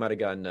 I think they might have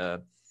gotten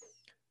a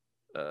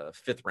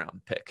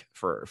 5th-round pick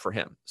for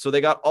him. So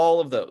they got all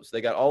of those.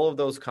 They got all of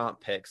those comp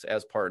picks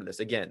as part of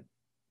this. Again,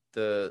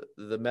 the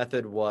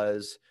method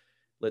was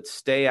let's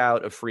stay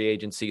out of free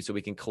agency so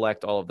we can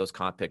collect all of those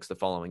comp picks the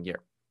following year.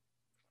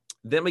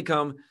 Then we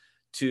come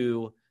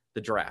to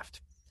the draft.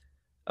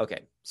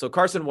 Okay, so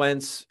Carson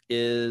Wentz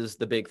is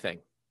the big thing,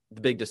 the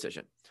big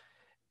decision.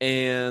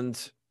 And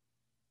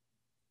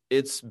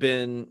it's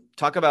been,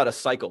 talk about a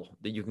cycle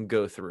that you can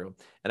go through.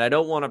 And I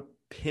don't want to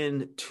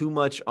pin too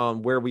much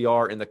on where we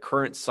are in the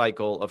current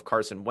cycle of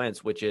Carson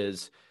Wentz, which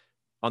is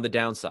on the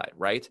downside,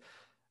 right?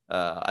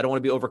 I don't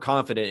want to be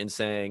overconfident in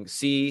saying,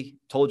 see,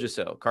 told you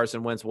so.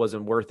 Carson Wentz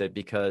wasn't worth it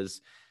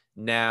because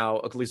now,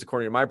 at least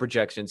according to my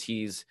projections,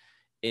 he's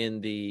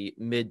in the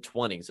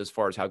mid-20s as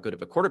far as how good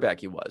of a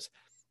quarterback he was.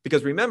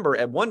 Because remember,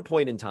 at one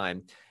point in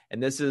time,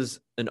 and this is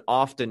an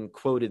often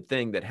quoted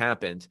thing that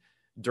happened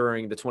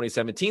during the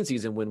 2017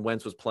 season when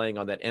Wentz was playing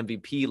on that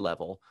MVP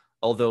level,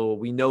 although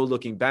we know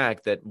looking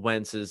back that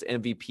Wentz's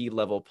MVP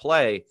level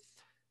play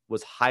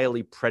was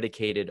highly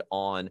predicated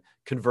on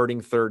converting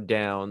third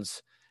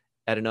downs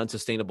at an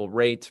unsustainable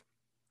rate,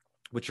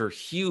 which are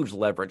huge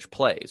leverage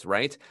plays,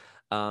 right?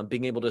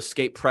 Being able to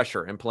escape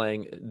pressure and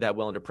playing that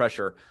well under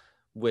pressure,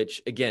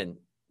 which, again,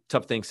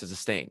 tough things to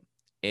sustain.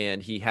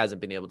 And he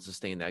hasn't been able to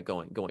sustain that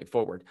going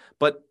forward.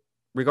 But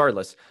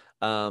regardless,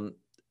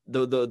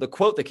 the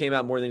quote that came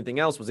out more than anything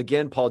else was,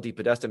 again, Paul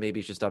DePodesta,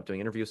 maybe he should stop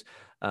doing interviews,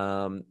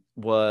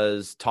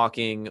 was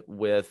talking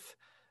with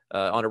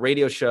on a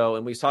radio show,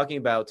 and we was talking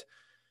about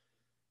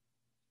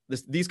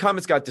this. These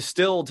comments got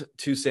distilled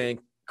to saying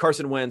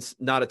Carson Wentz,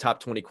 not a top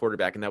 20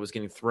 quarterback, and that was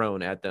getting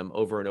thrown at them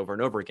over and over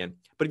and over again.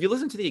 But if you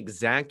listen to the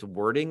exact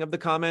wording of the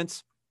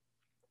comments,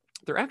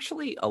 they're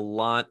actually a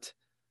lot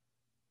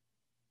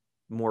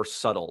more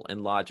subtle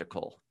and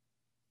logical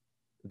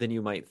than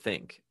you might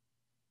think.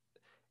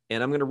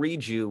 And I'm going to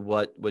read you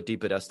what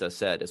DePodesta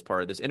said as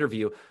part of this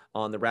interview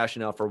on the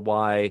rationale for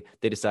why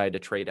they decided to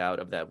trade out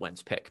of that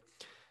Wentz pick.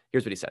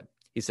 Here's what he said.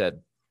 He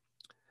said,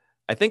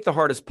 I think the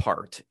hardest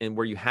part, and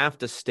where you have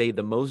to stay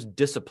the most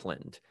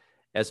disciplined,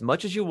 as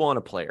much as you want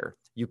a player,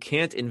 you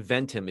can't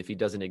invent him if he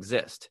doesn't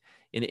exist.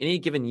 In any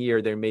given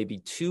year, there may be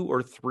 2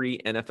 or 3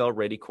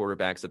 NFL-ready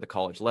quarterbacks at the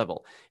college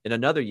level. In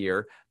another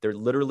year, there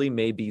literally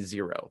may be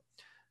 0.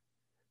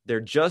 There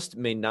just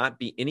may not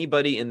be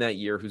anybody in that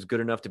year who's good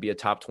enough to be a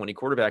top 20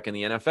 quarterback in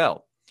the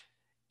NFL.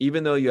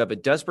 Even though you have a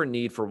desperate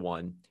need for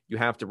one, you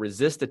have to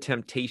resist the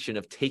temptation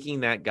of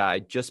taking that guy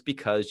just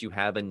because you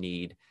have a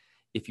need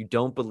if you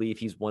don't believe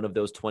he's one of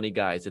those 20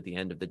 guys at the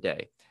end of the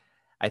day.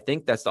 I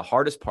think that's the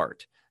hardest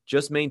part,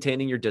 just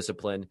maintaining your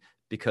discipline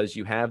because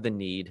you have the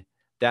need.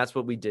 That's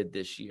what we did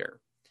this year.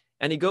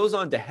 And he goes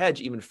on to hedge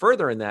even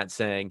further in that,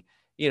 saying,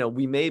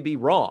 we may be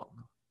wrong.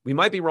 We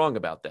might be wrong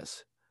about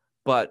this,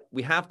 but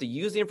we have to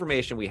use the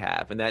information we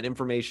have. And that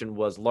information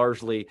was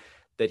largely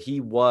that he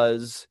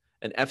was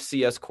an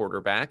FCS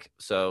quarterback,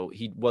 so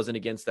he wasn't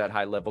against that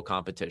high-level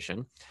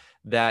competition,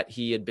 that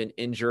he had been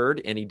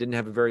injured and he didn't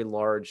have a very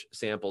large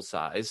sample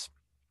size,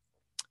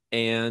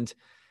 and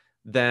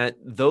that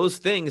those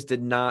things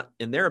did not,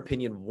 in their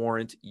opinion,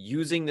 warrant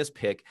using this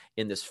pick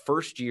in this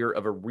first year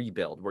of a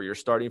rebuild where you're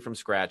starting from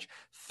scratch,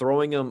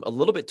 throwing him a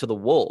little bit to the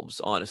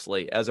wolves,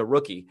 honestly, as a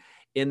rookie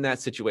in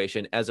that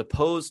situation, as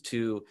opposed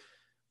to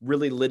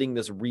really letting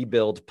this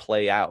rebuild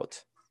play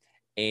out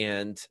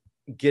and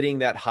getting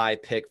that high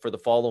pick for the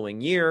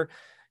following year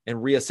and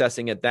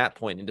reassessing at that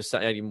point and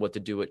deciding what to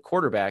do at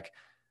quarterback.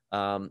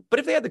 But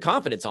if they had the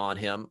confidence on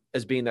him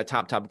as being that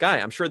top guy,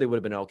 I'm sure they would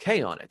have been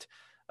okay on it.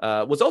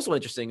 What's also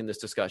interesting in this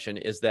discussion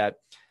is that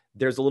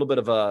there's a little bit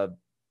of a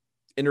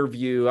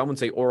interview, I wouldn't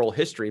say oral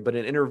history, but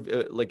an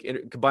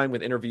interview, combined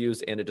with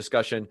interviews and a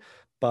discussion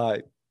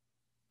by,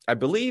 I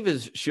believe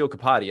is Sheil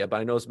Kapadia, but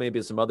I know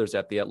maybe some others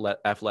at the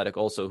Athletic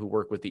also who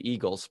work with the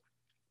Eagles,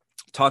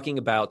 talking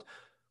about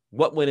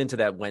what went into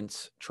that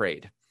Wentz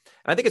trade.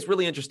 And I think it's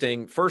really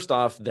interesting, first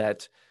off,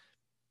 that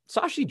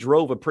Sashi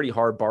drove a pretty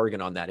hard bargain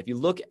on that. If you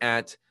look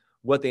at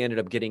what they ended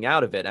up getting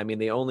out of it, I mean,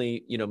 they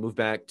only, moved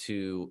back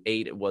to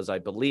 8, it was, I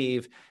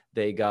believe.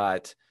 They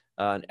got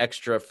an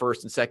extra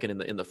first and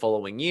second in the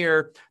following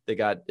year. They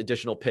got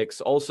additional picks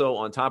also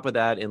on top of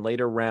that in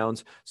later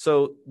rounds.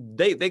 So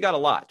they got a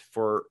lot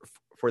for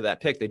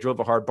that pick. They drove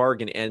a hard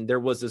bargain. And there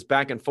was this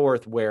back and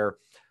forth where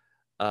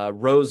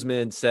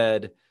Roseman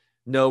said,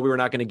 no, we were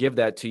not going to give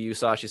that to you.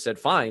 Sashi said,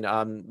 fine,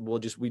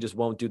 we just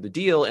won't do the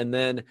deal. And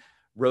then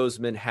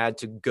Roseman had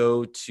to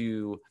go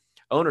to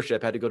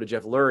ownership, had to go to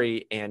Jeff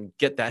Lurie and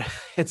get that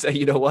and say,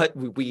 you know what,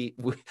 we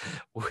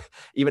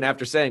even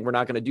after saying we're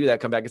not going to do that,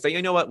 come back and say,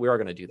 you know what, we are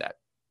going to do that.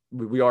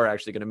 We are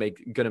actually going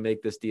to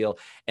make this deal,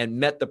 and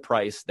met the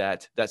price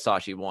that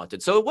Sashi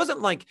wanted. So it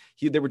wasn't like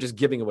they were just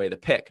giving away the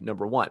pick,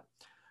 number one.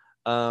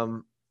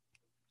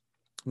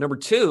 Number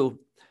two,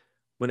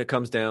 when it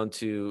comes down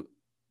to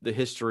the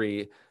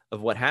history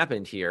of what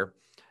happened here,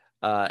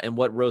 and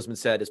what Roseman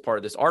said as part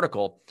of this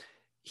article,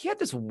 he had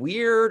this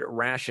weird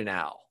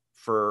rationale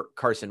for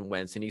Carson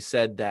Wentz. And he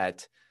said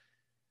that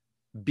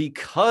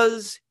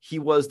because he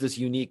was this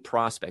unique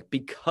prospect,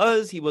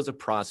 because he was a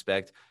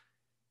prospect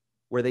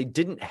where they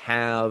didn't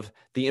have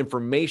the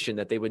information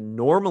that they would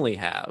normally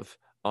have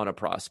on a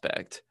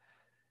prospect,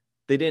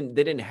 they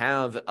didn't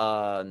have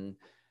an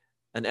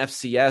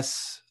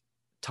FCS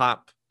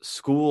top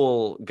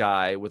school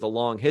guy with a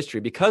long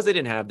history. Because they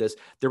didn't have this,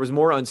 there was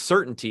more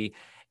uncertainty,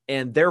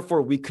 and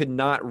therefore we could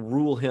not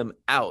rule him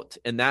out.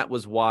 And that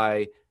was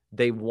why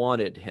they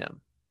wanted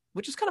him,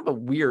 which is kind of a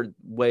weird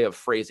way of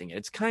phrasing it.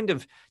 It's kind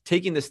of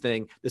taking this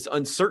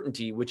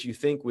uncertainty, which you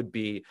think would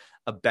be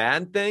a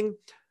bad thing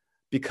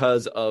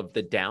because of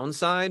the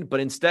downside, but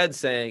instead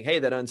saying, hey,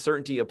 that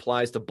uncertainty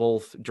applies to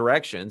both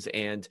directions,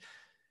 and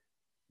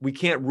we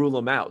can't rule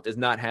him out as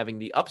not having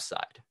the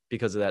upside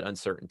because of that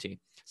uncertainty.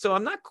 So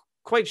I'm not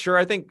quite sure.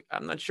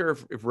 I'm not sure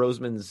if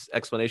Roseman's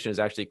explanation is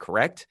actually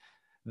correct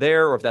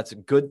there, or if that's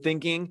good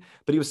thinking,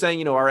 but he was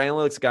saying, our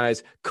analytics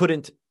guys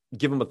couldn't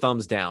give him a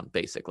thumbs down,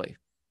 basically.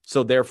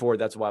 So therefore,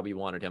 that's why we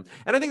wanted him.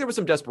 And I think there was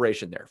some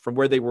desperation there from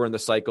where they were in the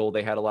cycle.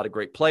 They had a lot of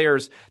great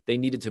players. They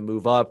needed to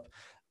move up,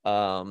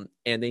 and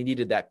they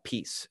needed that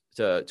piece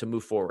to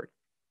move forward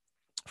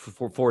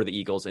for the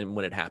Eagles, and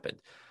when it happened.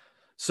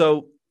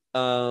 So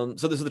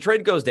the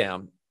trade goes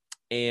down,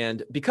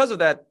 and because of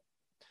that,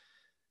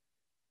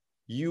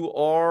 you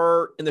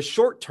are, in the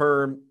short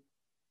term,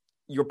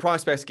 your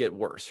prospects get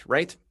worse,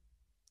 right?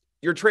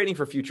 You're trading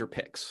for future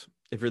picks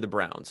if you're the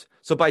Browns.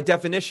 So by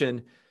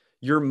definition,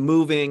 you're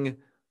moving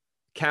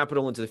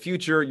capital into the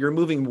future. You're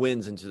moving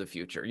wins into the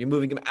future. You're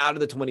moving them out of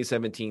the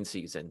 2017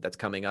 season that's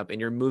coming up,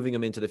 and you're moving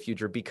them into the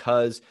future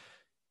because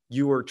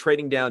you are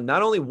trading down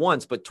not only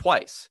once, but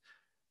twice.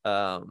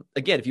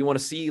 Again, if you want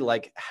to see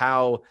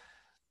how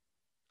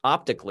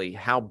optically,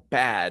 how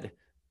bad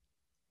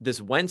this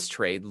Wentz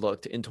trade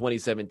looked in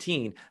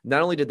 2017,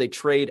 not only did they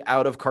trade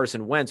out of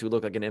Carson Wentz, who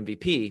looked like an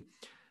MVP,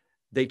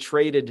 they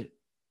traded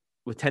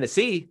with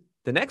Tennessee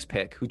the next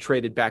pick, who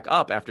traded back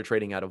up after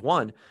trading out of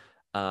one.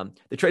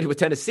 They traded with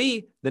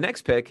Tennessee, the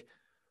next pick,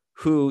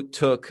 who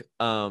took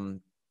why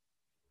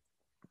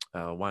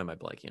am I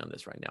blanking on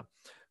this right now?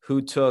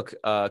 Who took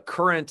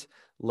current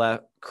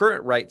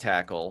right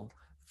tackle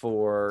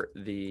for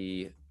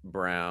the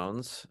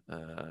Browns. I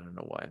don't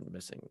know why I'm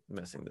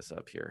messing this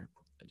up here.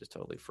 I just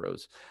totally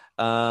froze.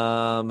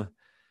 The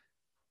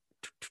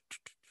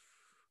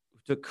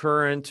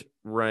current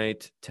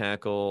right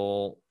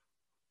tackle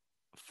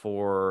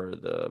for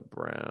the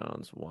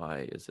Browns.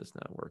 Why is this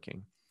not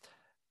working?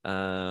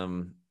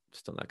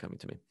 Still not coming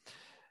to me.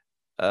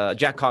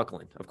 Jack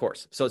Conklin, of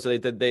course. So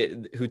they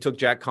who took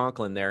Jack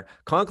Conklin there.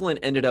 Conklin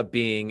ended up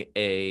being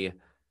a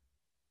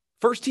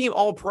first-team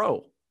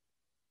All-Pro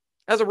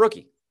as a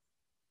rookie.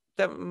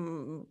 That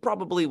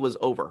probably was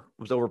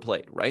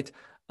overplayed, right?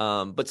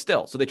 But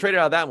still, so they traded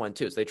out of that one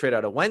too. So they traded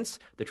out of Wentz,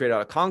 they traded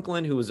out of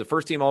Conklin, who was a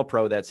first-team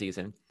All-Pro that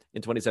season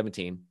in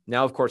 2017.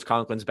 Now, of course,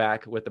 Conklin's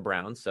back with the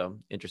Browns, so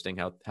interesting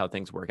how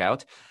things work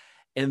out.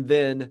 And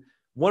then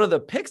one of the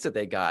picks that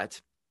they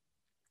got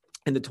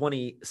in the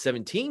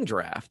 2017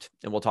 draft,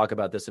 and we'll talk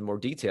about this in more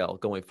detail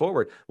going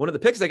forward, one of the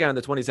picks they got in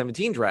the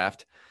 2017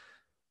 draft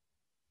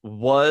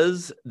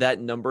was that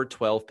number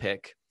 12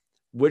 pick,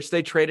 which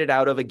they traded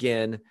out of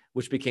again,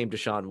 which became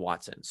Deshaun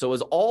Watson. So it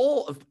was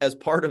all as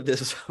part of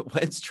this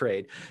Wentz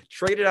trade,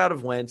 traded out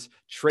of Wentz,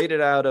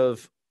 traded out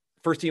of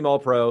first-team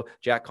All-Pro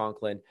Jack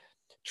Conklin,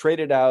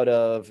 traded out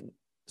of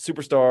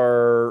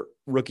superstar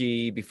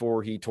rookie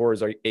before he tore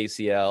his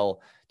ACL,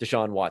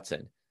 Deshaun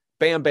Watson.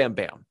 Bam, bam,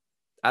 bam.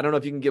 I don't know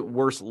if you can get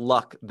worse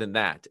luck than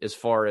that as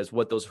far as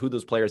who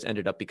those players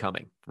ended up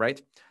becoming,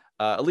 right?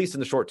 At least in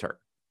the short term.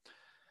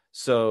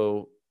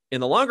 So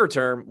in the longer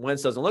term,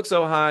 Wentz doesn't look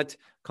so hot.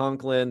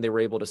 Conklin, they were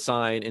able to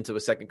sign into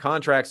a second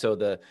contract. So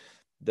the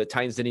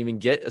Titans didn't even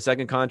get a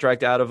second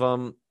contract out of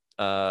him.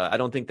 I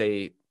don't think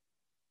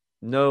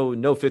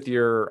no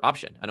fifth-year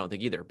option. I don't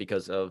think either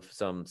because of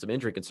some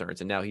injury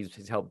concerns. And now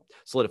he's helped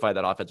solidify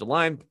that offensive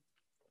line.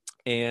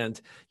 And,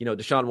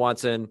 Deshaun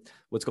Watson,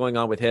 what's going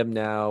on with him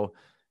now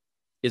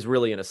is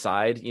really an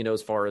aside,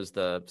 as far as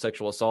the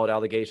sexual assault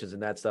allegations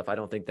and that stuff. I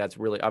don't think that's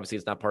really, obviously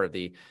it's not part of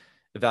the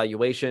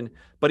evaluation,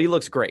 but he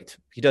looks great.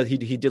 He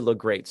did look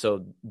great.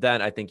 So then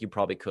I think you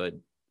probably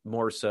could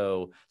more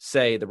so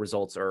say the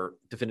results are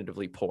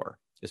definitively poor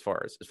as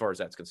far as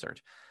that's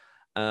concerned.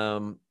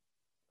 But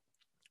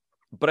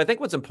I think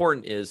what's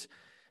important is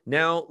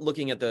now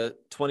looking at the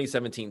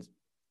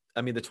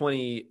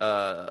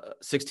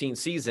 2016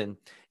 season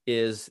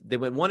is they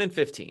went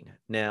 1-15.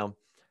 Now,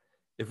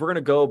 if we're going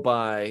to go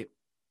by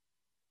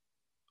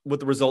what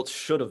the results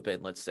should have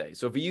been, let's say.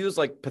 So if we use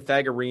like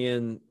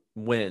Pythagorean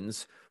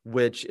wins,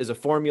 which is a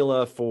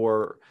formula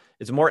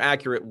it's a more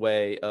accurate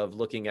way of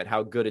looking at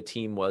how good a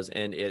team was,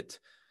 and it's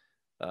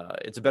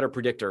a better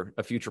predictor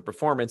of future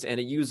performance, and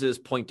it uses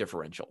point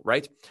differential,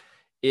 right?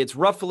 It's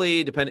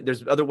roughly dependent.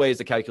 There's other ways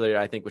to calculate it,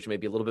 I think, which may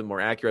be a little bit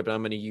more accurate, but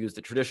I'm going to use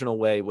the traditional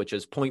way, which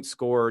is points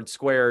scored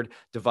squared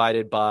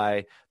divided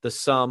by the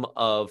sum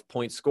of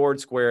points scored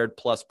squared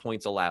plus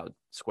points allowed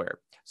squared.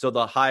 So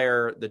the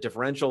higher the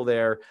differential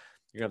there,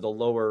 you're going to have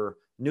the lower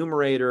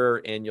numerator,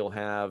 and you'll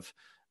have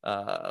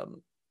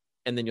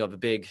and then you'll have a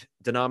big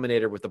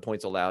denominator with the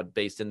points allowed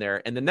based in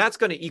there. And then that's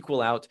going to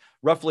equal out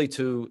roughly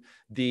to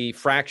the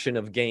fraction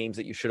of games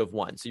that you should have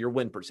won. So your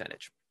win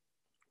percentage.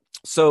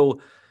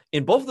 So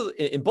in both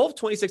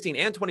 2016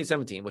 and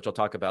 2017, which I'll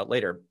talk about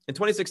later, in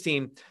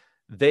 2016,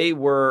 they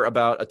were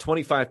about a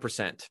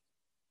 25%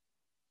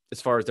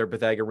 as far as their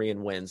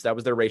Pythagorean wins. That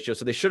was their ratio.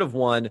 So they should have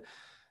won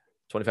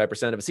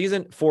 25% of a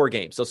season, 4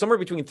 games. So somewhere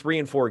between 3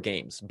 and 4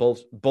 games,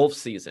 both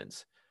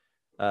seasons.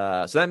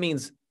 So that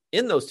means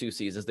in those 2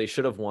 seasons, they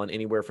should have won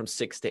anywhere from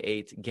 6 to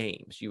 8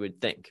 games, you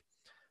would think.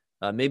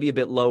 Maybe a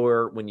bit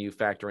lower when you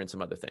factor in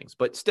some other things.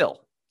 But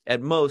still,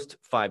 at most,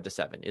 5 to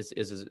 7 is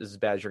as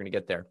bad as you're going to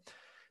get there.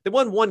 They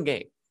won 1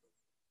 game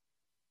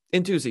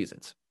in 2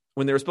 seasons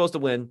when they were supposed to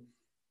win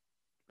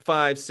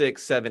 5,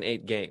 6, 7,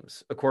 8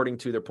 games, according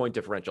to their point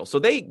differential. So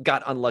they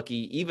got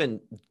unlucky even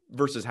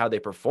versus how they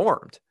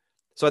performed.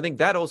 So I think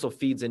that also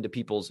feeds into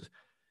people's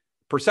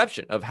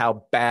perception of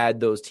how bad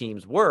those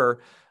teams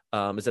were,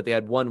 is that they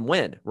had 1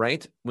 win,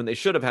 right? When they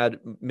should have had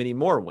many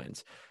more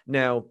wins.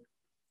 Now,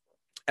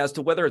 as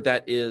to whether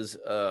that is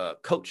a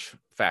coach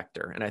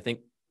factor, and I think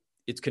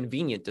it's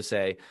convenient to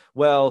say,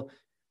 well,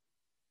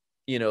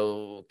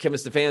 Kevin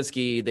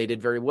Stefanski, they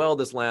did very well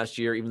this last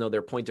year, even though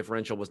their point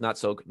differential was not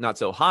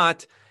so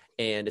hot.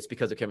 And it's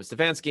because of Kevin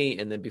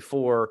Stefanski. And then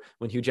before,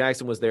 when Hugh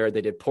Jackson was there,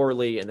 they did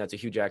poorly, and that's a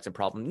Hugh Jackson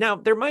problem. Now,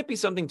 there might be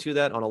something to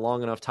that on a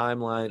long enough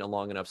timeline, a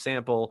long enough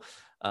sample,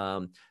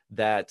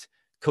 that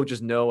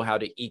coaches know how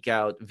to eke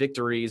out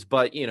victories.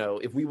 But,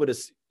 if we would have,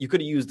 you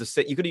could have used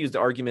the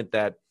argument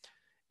that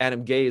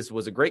Adam Gase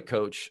was a great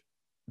coach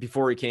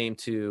before he came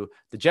to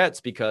the Jets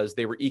because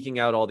they were eking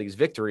out all these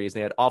victories. They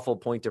had awful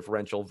point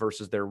differential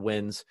versus their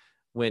wins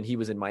when he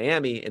was in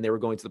Miami, and they were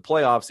going to the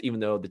playoffs,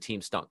 even though the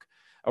team stunk.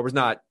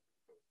 It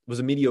was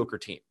a mediocre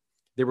team.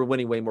 They were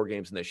winning way more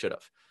games than they should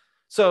have.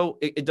 So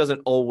it doesn't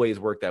always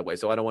work that way.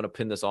 So I don't want to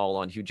pin this all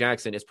on Hugh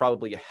Jackson. It's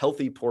probably a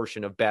healthy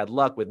portion of bad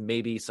luck with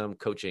maybe some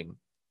coaching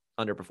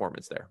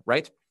underperformance there,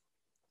 right?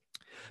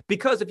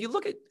 Because if you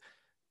look at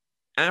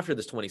after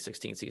this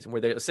 2016 season, where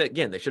they said,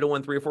 again, they should have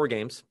won 3 or 4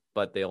 games,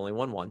 but they only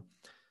won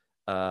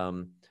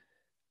 1.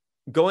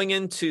 Going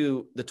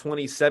into the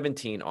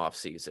 2017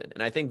 offseason,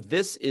 and I think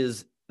this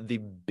is the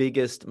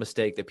biggest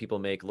mistake that people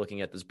make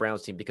looking at this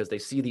Browns team, because they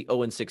see the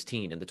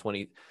 0-16 in the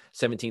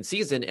 2017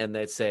 season, and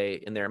they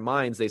say, in their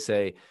minds, they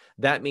say,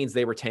 that means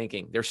they were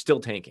tanking. They're still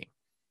tanking,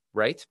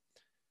 right?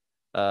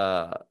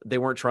 They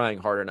weren't trying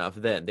hard enough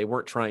then. They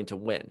weren't trying to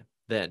win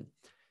then.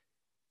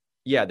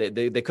 Yeah,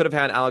 they could have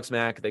had Alex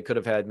Mack. They could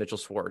have had Mitchell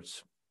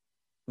Schwartz.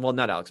 Well,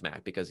 not Alex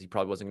Mack, because he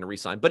probably wasn't going to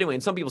re-sign. But anyway,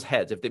 in some people's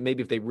heads, if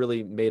they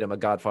really made him a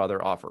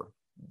Godfather offer,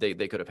 they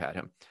could have had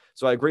him.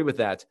 So I agree with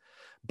that.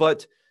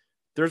 But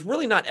there's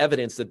really not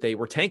evidence that they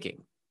were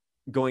tanking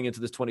going into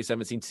this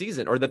 2017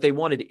 season, or that they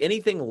wanted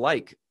anything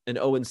like an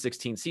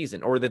 0-16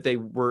 season, or that they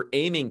were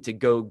aiming to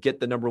go get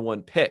the number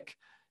 1 pick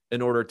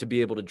in order to be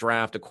able to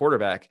draft a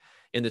quarterback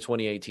in the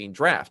 2018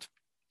 draft.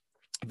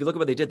 If you look at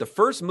what they did, the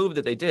first move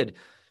that they did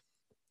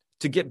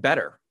to get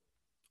better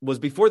was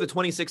before the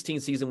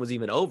 2016 season was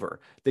even over.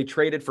 They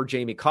traded for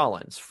Jamie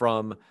Collins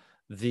from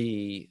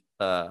the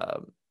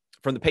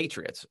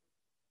Patriots.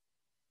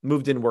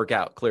 Move didn't work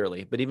out,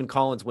 clearly, but even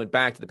Collins went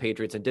back to the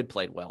Patriots and did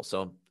play well.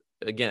 So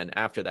again,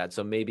 after that,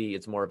 so maybe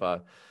it's more of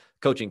a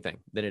coaching thing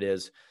than it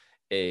is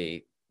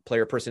a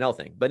player personnel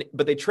thing.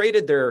 But they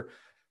traded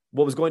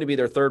what was going to be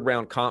their 3rd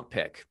round comp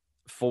pick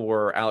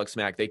for Alex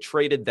Mack. They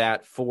traded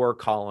that for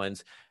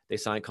Collins. They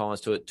signed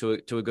Collins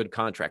to a good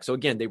contract. So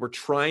again, they were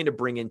trying to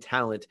bring in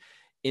talent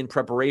in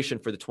preparation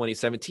for the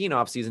 2017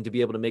 offseason to be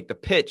able to make the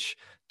pitch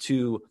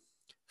to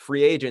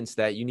free agents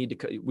that you need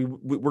to,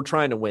 we're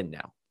trying to win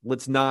now.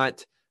 Let's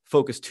not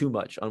focus too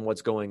much on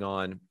what's going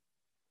on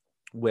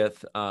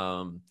with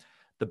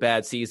the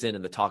bad season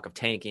and the talk of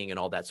tanking and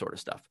all that sort of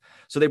stuff.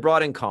 So they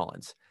brought in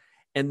Collins.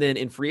 And then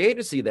in free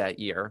agency that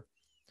year,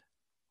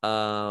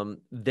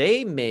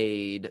 they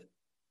made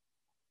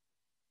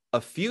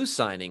a few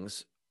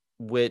signings,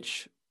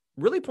 which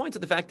really points to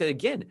the fact that,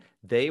 again,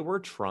 they were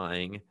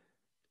trying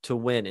to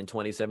win in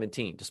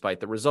 2017, despite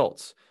the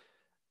results.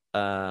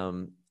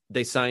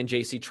 They signed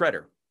J.C.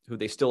 Tretter, who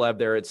they still have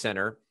there at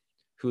center,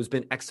 who's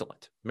been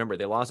excellent. Remember,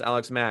 they lost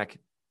Alex Mack.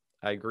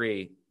 I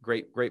agree.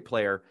 Great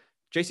player.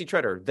 J.C.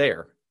 Tretter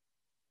there.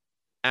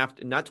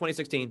 After, not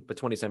 2016, but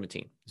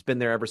 2017. He's been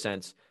there ever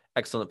since.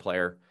 Excellent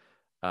player.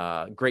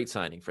 Great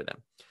signing for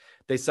them.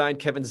 They signed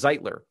Kevin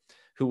Zeitler,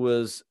 who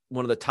was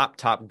one of the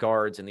top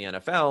guards in the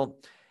NFL,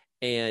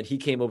 and he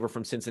came over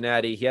from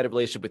Cincinnati. He had a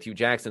relationship with Hugh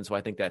Jackson, so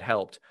I think that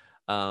helped.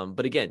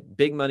 But again,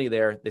 big money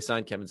there. They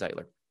signed Kevin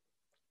Zeitler.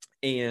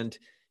 And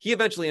he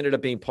eventually ended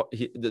up being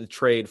the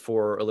trade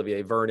for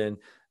Olivier Vernon.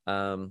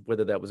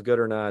 Whether that was good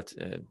or not,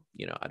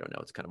 I don't know.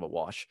 It's kind of a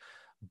wash.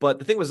 But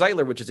the thing with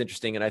Zeitler, which is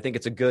interesting, and I think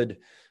it's a good,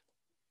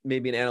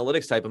 maybe an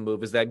analytics type of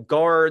move, is that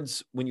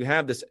guards, when you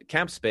have this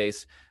cap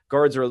space,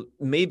 guards are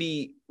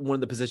maybe one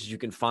of the positions you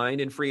can find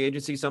in free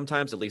agency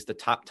sometimes, at least the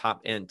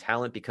top end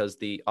talent, because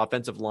the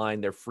offensive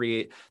line,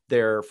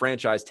 their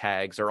franchise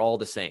tags are all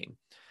the same.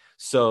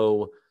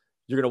 So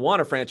you're going to want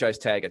to franchise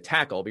tag a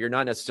tackle, but you're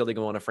not necessarily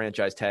going to want to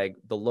franchise tag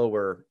the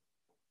lower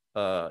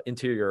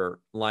interior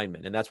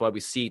linemen. And that's why we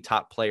see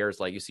top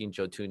players like you've seen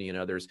Joe Thuney and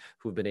others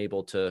who've been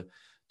able to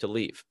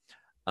leave.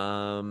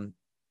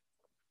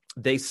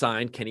 They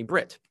signed Kenny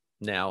Britt.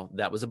 Now,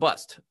 that was a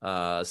bust.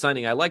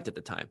 Signing I liked at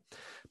the time.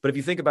 But if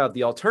you think about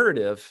the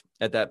alternative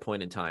at that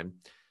point in time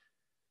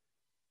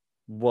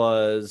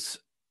was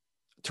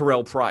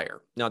Terrell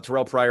Pryor. Now,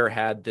 Terrell Pryor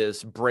had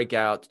this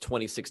breakout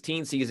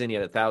 2016 season. He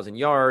had 1,000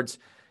 yards.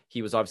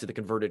 He was obviously the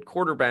converted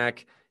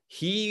quarterback.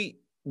 He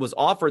was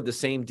offered the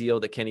same deal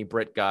that Kenny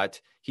Britt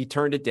got. He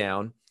turned it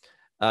down.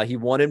 He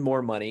wanted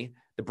more money.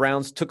 The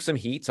Browns took some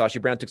heat.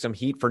 Sashi Brown took some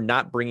heat for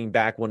not bringing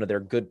back one of their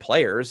good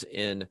players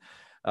in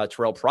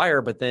Terrell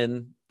Pryor, but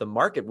then the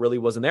market really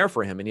wasn't there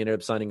for him, and he ended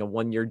up signing a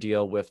 1-year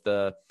deal with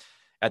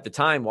at the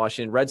time,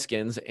 Washington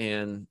Redskins,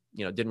 and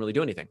didn't really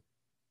do anything.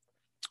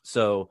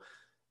 So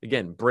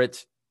again,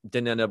 Britt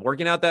didn't end up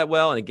working out that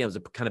well, and again, it was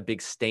a kind of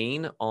big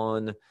stain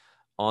on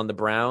the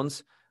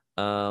Browns,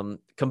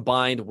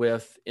 combined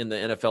with in the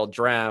NFL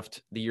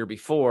draft the year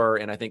before,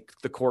 and I think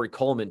the Corey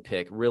Coleman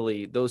pick,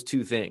 really, those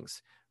two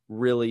things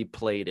really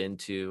played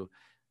into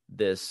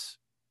this,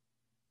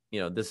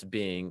 this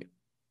being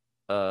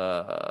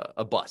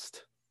a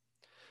bust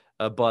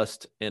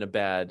and a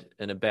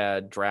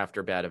bad draft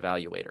or bad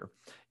evaluator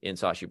in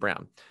Sashi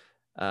Brown.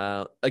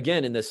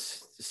 Again, in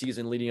this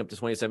season leading up to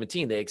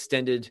 2017, they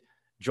extended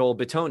Joel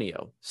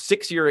Bitonio,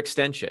 6-year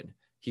extension.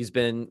 He's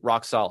been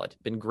rock solid,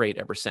 been great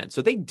ever since.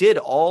 So they did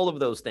all of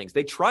those things.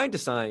 They tried to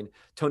sign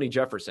Tony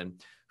Jefferson,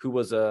 who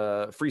was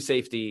a free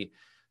safety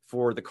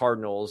for the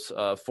Cardinals,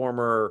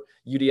 former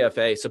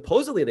UDFA.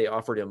 Supposedly they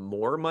offered him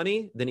more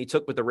money than he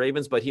took with the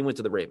Ravens, but he went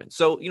to the Ravens.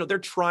 So, they're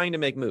trying to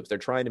make moves. They're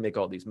trying to make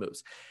all these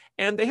moves.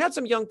 And they had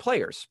some young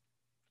players.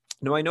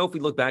 Now, I know if we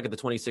look back at the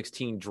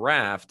 2016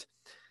 draft,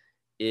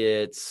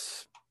 It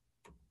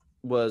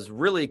was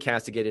really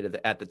castigated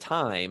at the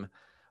time,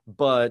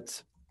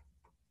 but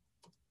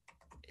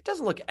it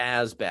doesn't look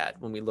as bad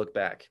when we look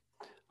back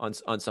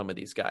on some of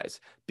these guys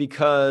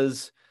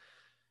because,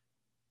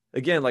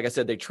 again, like I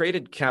said, they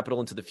traded capital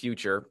into the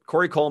future.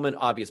 Corey Coleman,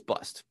 obvious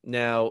bust.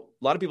 Now, a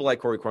lot of people like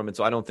Corey Coleman,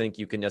 so I don't think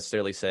you can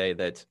necessarily say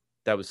that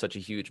was such a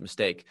huge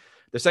mistake.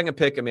 The second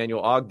pick,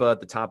 Emmanuel Ogbah, at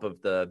the top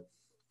of the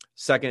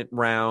second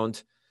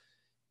round,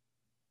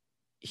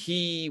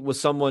 he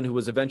was someone who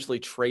was eventually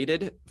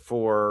traded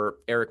for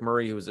Eric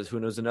Murray, who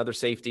knows another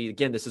safety.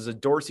 Again, this is a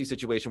Dorsey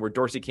situation where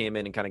Dorsey came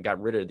in and kind of got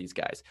rid of these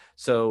guys.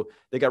 So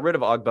they got rid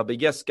of Ogbah, but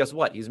guess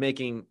what? He's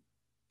making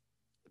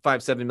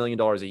 $5-7 million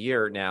a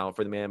year now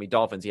for the Miami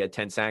Dolphins. He had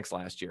 10 sacks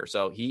last year.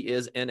 So he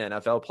is an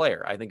NFL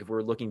player. I think if we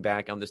were looking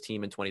back on this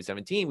team in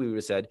 2017, we would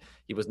have said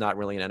he was not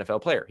really an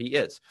NFL player. He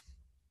is.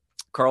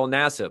 Carl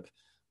Nassib.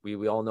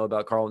 We all know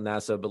about Carl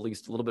Nassib, at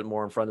least a little bit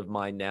more in front of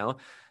mind now,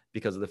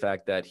 because of the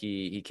fact that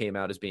he came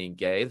out as being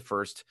gay, the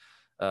first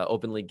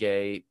openly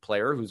gay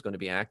player who's going to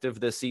be active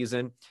this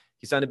season.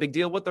 He signed a big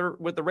deal with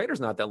the Raiders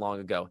not that long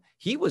ago.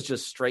 He was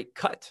just straight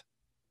cut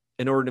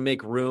in order to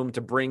make room to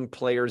bring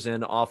players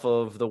in off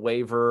of the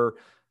waiver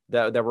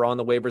that were on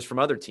the waivers from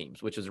other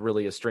teams, which is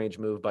really a strange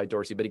move by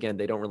Dorsey. But again,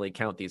 they don't really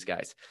count these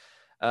guys.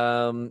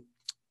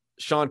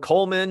 Sean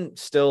Coleman,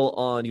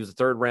 he was the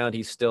third round.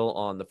 He's still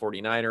on the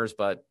 49ers,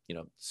 but,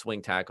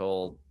 swing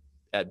tackle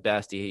at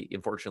best. He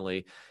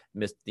unfortunately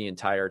missed the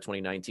entire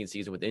 2019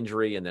 season with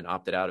injury and then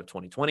opted out of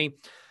 2020.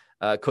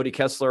 Cody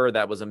Kessler,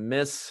 that was a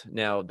miss.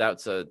 Now,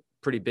 that's a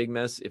pretty big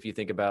miss. If you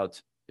think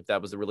about if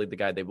that was really the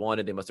guy they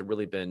wanted, they must have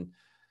really been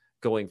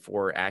going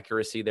for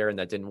accuracy there, and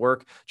that didn't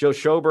work. Joe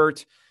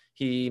Schobert,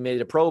 he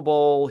made a Pro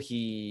Bowl.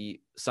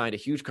 He signed a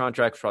huge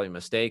contract, probably a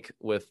mistake,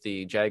 with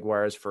the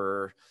Jaguars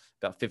for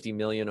about $50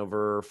 million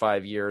over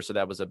 5 years. So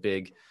that was a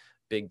big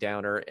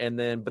downer. And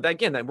then, but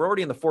again, we're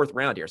already in the fourth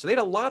round here. So they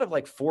had a lot of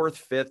like fourth,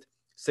 fifth,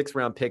 sixth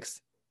round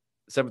picks,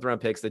 seventh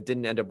round picks that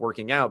didn't end up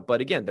working out.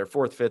 But again, they're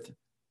fourth, fifth,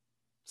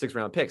 sixth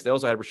round picks. They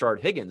also had Rashard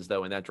Higgins,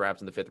 though, in that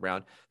draft in the fifth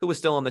round, who was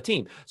still on the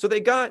team. So they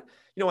got,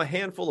 a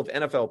handful of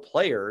NFL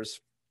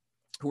players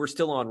who are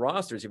still on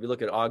rosters. If you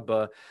look at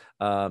Ogbah,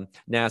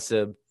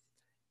 Nassib,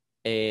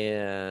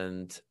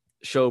 and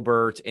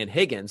Schobert and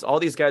Higgins, all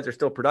these guys are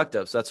still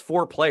productive. So that's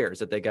 4 players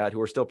that they got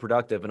who are still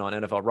productive and on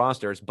NFL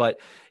rosters. But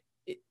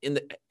in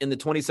the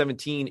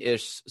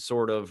 2017-ish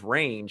sort of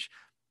range,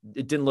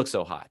 it didn't look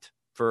so hot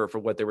for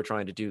what they were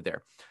trying to do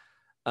there.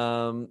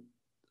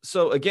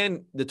 So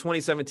again, the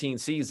 2017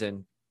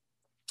 season,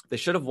 they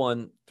should have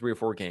won 3 or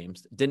 4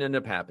 games. Didn't end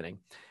up happening.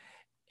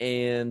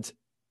 And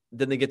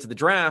then they get to the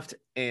draft,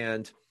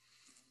 and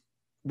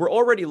we're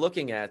already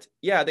looking at,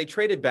 they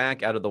traded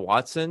back out of the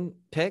Watson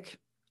pick,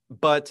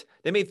 but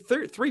they made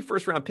 3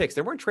 first-round picks.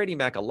 They weren't trading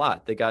back a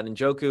lot. They got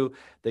Njoku.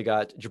 They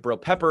got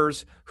Jabril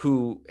Peppers,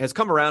 who has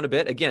come around a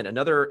bit. Again,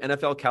 another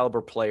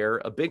NFL-caliber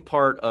player, a big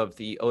part of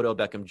the Odell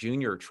Beckham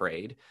Jr.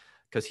 trade,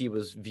 because he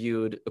was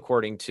viewed,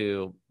 according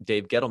to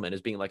Dave Gettleman, as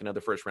being like another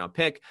first-round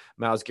pick.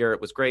 Myles Garrett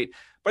was great.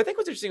 But I think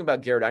what's interesting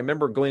about Garrett, I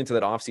remember going into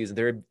that offseason,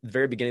 the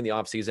very beginning of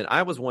the offseason,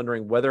 I was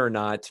wondering whether or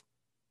not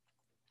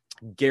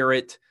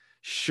Garrett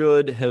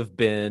should have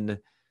been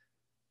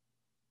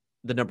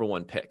the number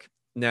 1 pick.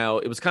 Now,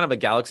 it was kind of a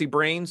galaxy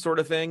brain sort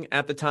of thing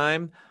at the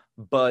time,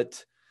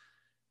 but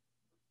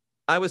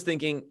I was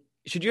thinking,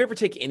 should you ever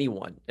take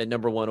anyone at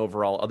number 1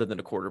 overall other than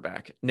a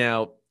quarterback?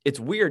 Now, it's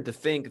weird to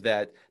think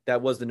that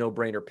was the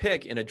no-brainer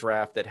pick in a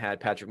draft that had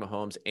Patrick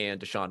Mahomes and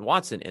Deshaun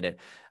Watson in it.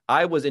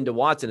 I was into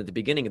Watson at the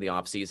beginning of the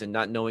offseason,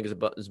 not knowing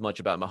as much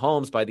about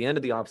Mahomes. By the end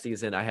of the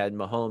offseason, I had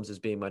Mahomes as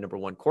being my number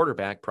 1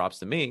 quarterback. Props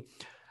to me.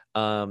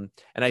 And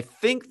I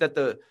think that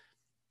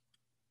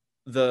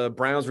the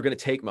Browns were going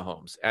to take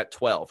Mahomes at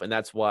 12, and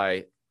that's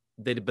why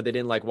they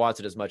didn't like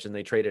Watson as much, and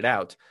they traded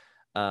out.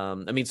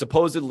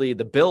 Supposedly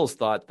the Bills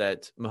thought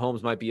that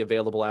Mahomes might be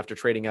available after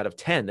trading out of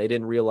 10. They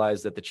didn't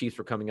realize that the Chiefs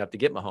were coming up to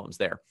get Mahomes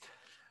there.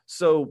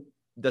 So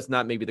that's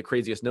not maybe the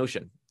craziest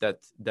notion that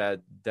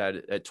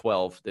at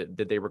 12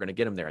 that they were going to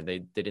get him there, and they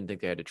didn't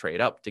think they had to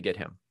trade up to get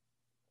him.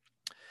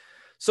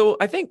 So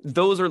I think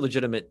those are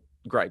legitimate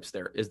gripes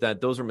there, is that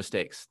those are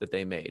mistakes that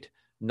they made,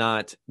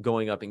 not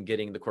going up and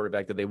getting the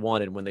quarterback that they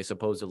wanted when they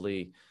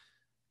supposedly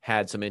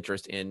had some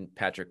interest in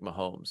Patrick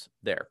Mahomes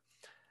there.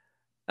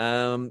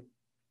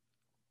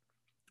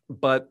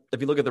 But if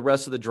you look at the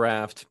rest of the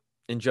draft,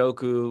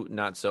 Njoku,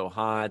 not so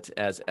hot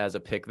as a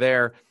pick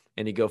there.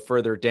 And you go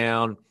further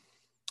down,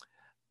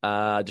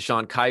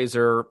 DeShone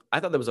Kizer, I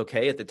thought that was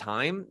okay at the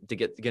time to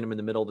get him in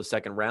the middle of the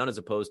second round, as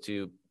opposed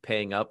to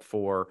paying up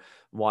for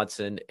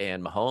Watson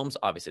and Mahomes.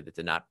 Obviously, that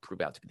did not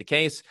prove out to be the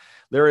case.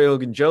 Larry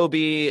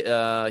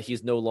Ogunjobi,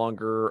 he's no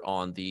longer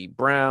on the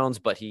Browns,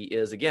 but he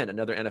is, again,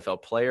 another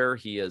NFL player.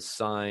 He has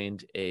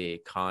signed a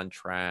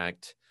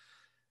contract.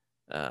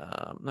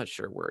 I'm not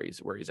sure where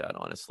he's at,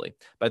 honestly,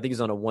 but I think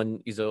he's on a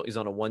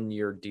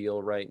 1-year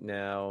deal right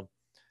now.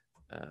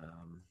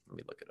 Let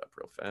me look it up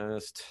real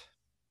fast.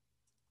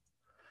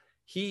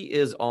 He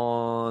is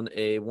on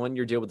a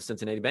 1-year deal with the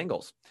Cincinnati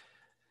Bengals.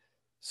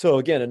 So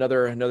again,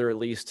 another at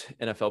least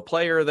NFL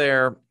player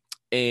there.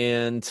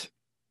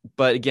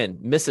 But again,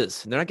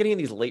 misses. And they're not getting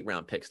these late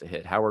round picks to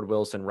hit. Howard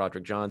Wilson,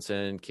 Roderick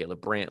Johnson,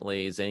 Caleb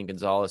Brantley, Zane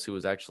Gonzalez, who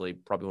was actually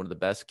probably one of the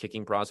best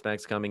kicking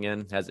prospects coming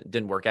in.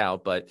 Didn't work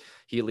out, but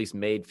he at least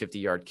made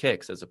 50-yard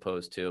kicks as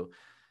opposed to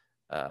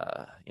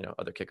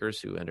other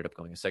kickers who ended up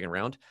going a second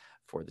round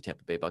for the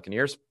Tampa Bay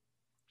Buccaneers.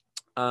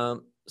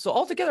 So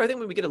altogether, I think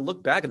when we get a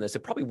look back on this,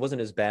 it probably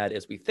wasn't as bad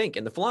as we think.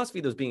 And the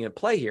philosophy that's being at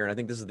play here, and I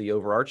think this is the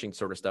overarching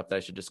sort of stuff that I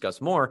should discuss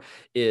more,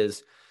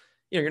 is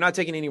you're not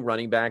taking any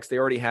running backs. They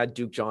already had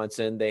Duke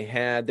Johnson.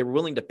 They were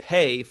willing to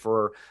pay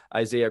for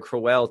Isaiah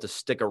Crowell to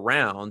stick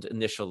around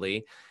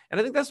initially. And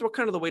I think that's what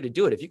kind of the way to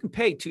do it. If you can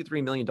pay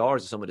 $2-3 million to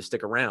someone to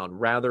stick around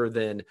rather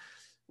than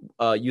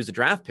use a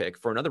draft pick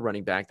for another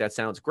running back, that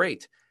sounds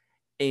great.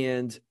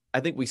 And I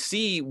think we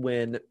see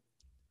when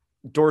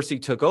Dorsey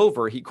took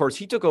over, he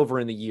took over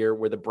in the year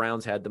where the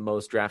Browns had the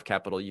most draft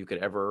capital you could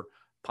ever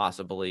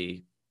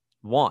possibly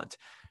want.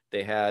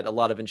 They had a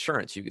lot of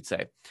insurance, you could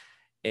say.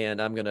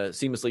 And I'm going to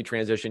seamlessly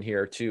transition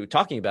here to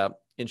talking about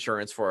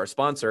insurance for our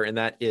sponsor, and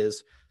that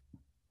is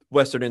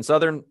Western and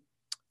Southern.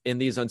 In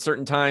these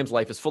uncertain times,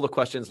 life is full of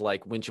questions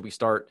like when should we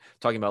start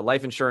talking about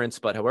life insurance?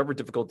 But however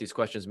difficult these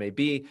questions may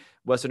be,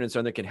 Western and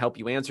Southern can help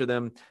you answer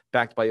them.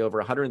 Backed by over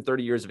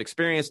 130 years of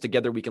experience,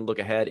 together we can look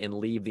ahead and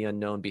leave the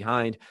unknown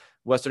behind.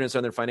 Western and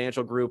Southern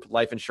Financial Group,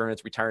 life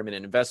insurance, retirement,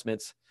 and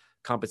investments,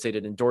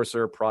 compensated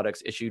endorser,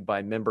 products issued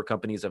by member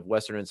companies of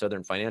Western and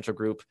Southern Financial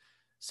Group,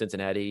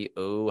 Cincinnati,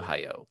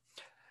 Ohio.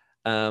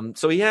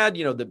 So he had,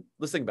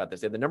 let's think about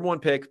this. They had the number 1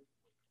 pick,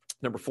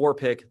 number 4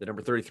 pick, the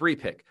number 33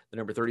 pick, the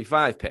number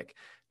 35 pick.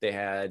 They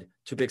had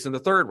 2 picks in the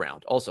 3rd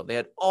round. Also, they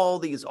had all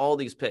these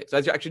picks.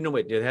 Actually, no,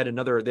 wait, they had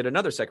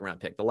another second round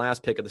pick, the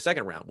last pick of the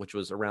 2nd round, which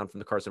was around from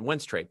the Carson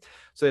Wentz trade.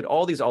 So they had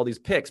all these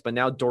picks, but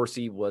now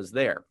Dorsey was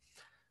there.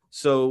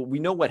 So we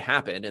know what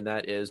happened, and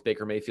that is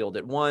Baker Mayfield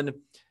at 1.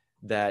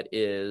 That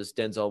is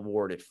Denzel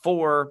Ward at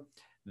 4.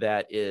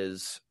 That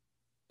is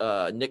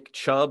Nick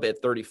Chubb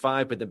at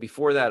 35, but then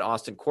before that,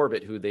 Austin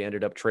Corbett, who they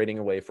ended up trading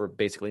away for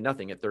basically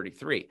nothing at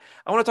 33.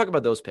 I want to talk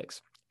about those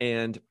picks.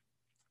 And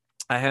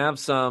I have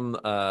some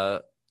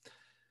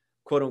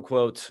quote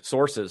unquote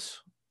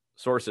sources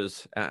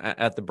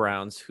at the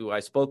Browns who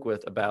I spoke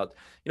with about,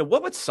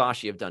 what would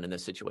Sashi have done in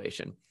this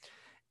situation?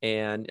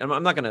 And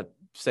I'm not going to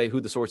say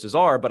who the sources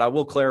are, but I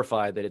will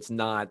clarify that it's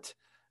not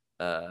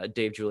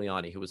Dave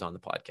Giuliani who was on the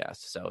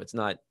podcast. So it's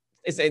not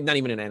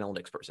even an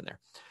analytics person there.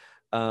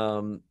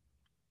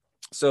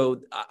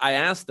 So I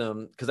asked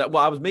them because I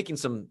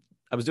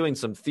was doing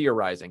some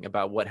theorizing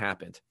about what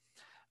happened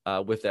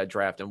with that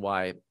draft and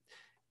why,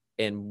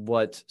 and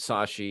what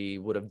Sashi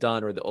would have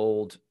done, or the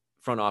old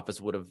front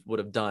office would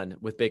have done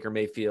with Baker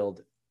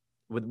Mayfield.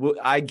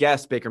 I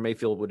guess Baker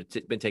Mayfield would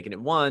have been taken at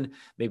 1.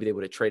 Maybe they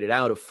would have traded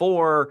out of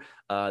 4.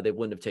 They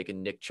wouldn't have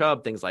taken Nick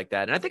Chubb, things like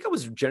that. And I think I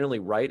was generally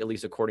right, at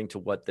least according to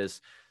what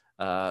this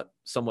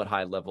somewhat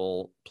high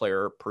level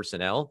player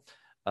personnel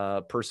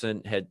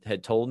person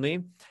had told me.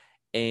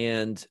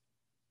 And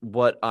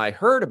what I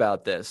heard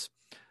about this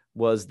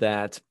was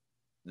that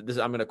I'm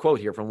going to quote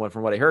here from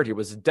what I heard here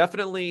was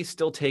definitely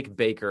still take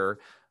Baker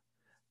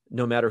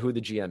no matter who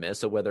the GM is.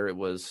 So whether it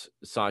was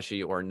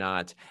Sashi or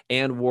not,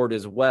 and Ward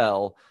as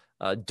well,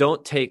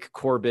 don't take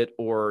Corbett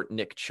or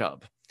Nick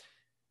Chubb.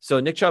 So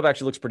Nick Chubb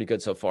actually looks pretty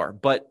good so far,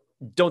 but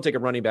don't take a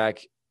running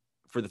back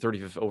for the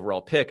 35th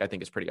overall pick. I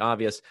think is pretty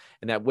obvious.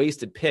 And that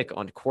wasted pick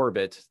on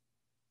Corbett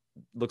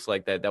looks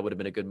like that would have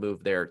been a good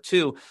move there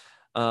too.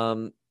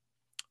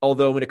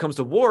 Although when it comes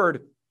to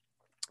Ward,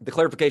 the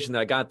clarification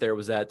that I got there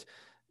was that,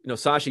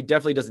 Sashi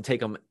definitely doesn't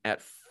take him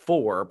at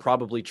 4,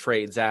 probably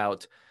trades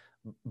out,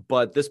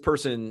 but this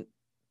person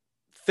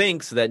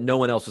thinks that no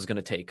one else was going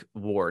to take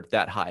Ward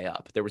that high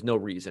up. There was no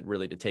reason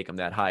really to take him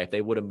that high. If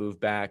they would have moved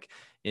back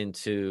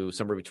into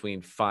somewhere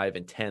between 5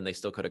 and 10, they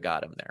still could have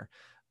got him there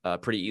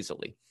pretty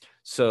easily.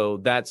 So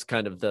that's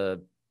kind of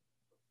the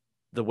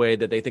way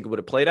that they think it would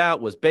have played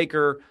out was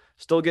Baker,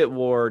 still get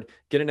Ward,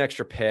 get an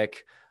extra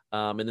pick.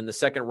 And then the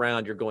 2nd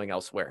round, you're going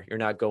elsewhere. You're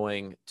not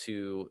going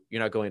to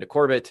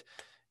Corbett.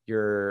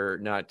 You're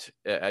not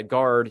at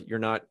guard. You're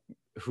not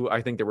who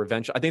I think they're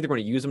going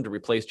to use him to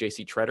replace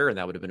JC Tretter. And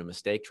that would have been a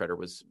mistake. Tretter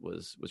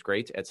was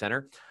great at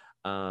center.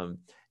 And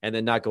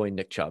then not going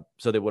Nick Chubb.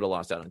 So they would have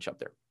lost out on Chubb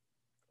there.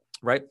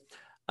 Right.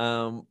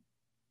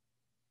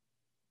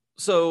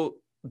 So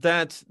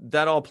that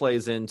all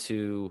plays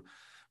into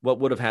what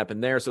would have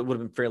happened there. So it would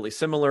have been fairly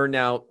similar.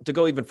 Now, to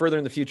go even further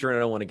in the future, and I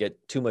don't want to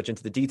get too much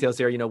into the details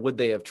here, would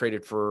they have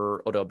traded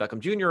for Odell Beckham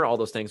Jr., all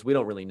those things? We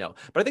don't really know.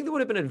 But I think they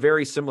would have been in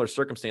very similar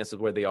circumstances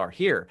where they are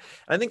here.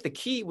 And I think the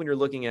key when you're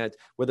looking at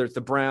whether it's the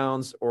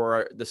Browns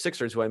or the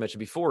Sixers, who I mentioned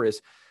before, is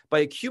by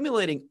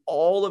accumulating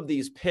all of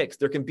these picks,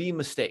 there can be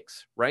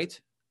mistakes, right?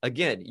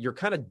 Again, you're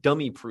kind of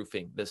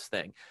dummy-proofing this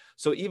thing.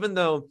 So even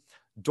though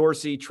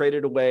Dorsey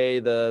traded away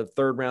the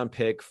 3rd round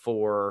pick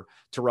for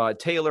Tyrod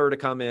Taylor to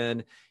come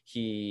in,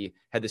 he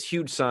had this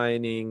huge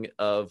signing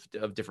of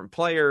different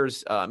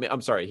players.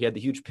 He had the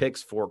huge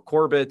picks for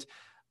Corbett.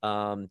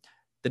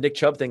 The Nick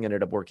Chubb thing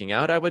ended up working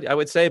out, I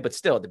would say, but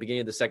still at the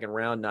beginning of the second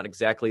round, not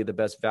exactly the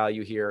best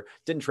value here.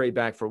 Didn't trade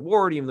back for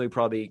Ward, even though he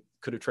probably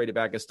could have traded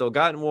back and still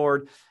gotten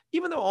Ward.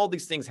 Even though all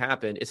these things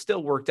happened, it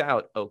still worked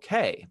out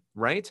okay,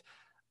 right?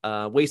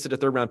 Wasted a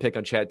third round pick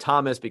on Chad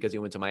Thomas because he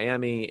went to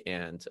Miami,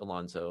 and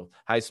Alonzo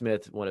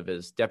Highsmith, one of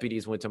his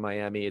deputies, went to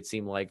Miami. It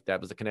seemed like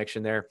that was a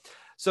connection there.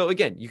 So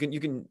again, you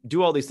can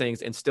do all these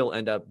things and still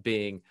end up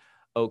being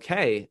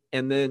okay.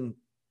 And then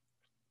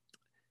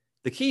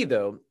the key,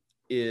 though,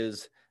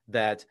 is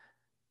that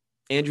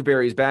Andrew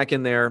Berry is back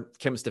in there.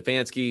 Kevin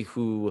Stefanski,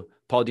 who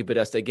Paul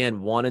DePodesta,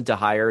 again, wanted to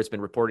hire. It's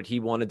been reported he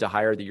wanted to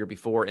hire the year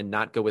before and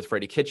not go with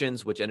Freddie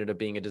Kitchens, which ended up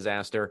being a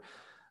disaster.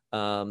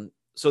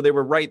 So they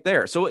were right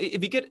there. So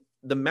if you get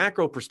the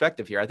macro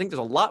perspective here, I think there's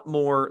a lot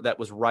more that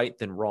was right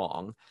than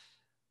wrong.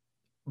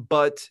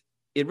 But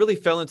it really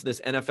fell into this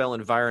NFL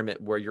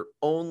environment where you're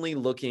only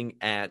looking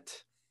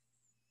at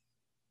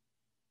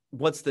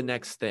what's the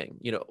next thing?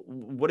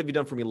 What have you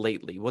done for me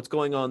lately? What's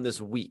going on this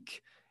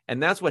week?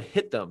 And that's what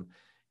hit them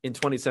in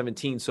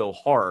 2017 so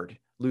hard,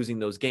 losing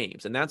those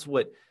games. And that's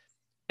what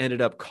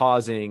ended up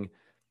causing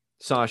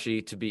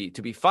Sashi to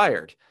be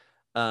fired.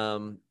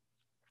 But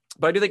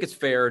I do think it's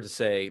fair to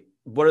say,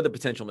 what are the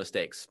potential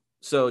mistakes?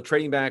 So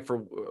trading back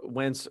for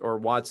Wentz or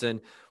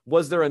Watson,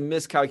 was there a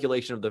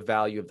miscalculation of the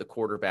value of the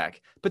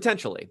quarterback?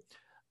 Potentially.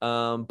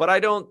 But I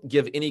don't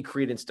give any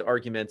credence to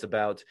arguments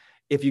about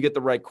if you get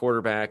the right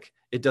quarterback,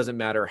 it doesn't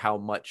matter how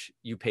much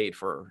you paid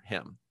for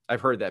him.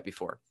 I've heard that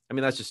before. I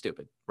mean, that's just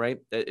stupid, right?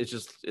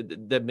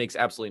 That makes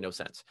absolutely no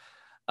sense.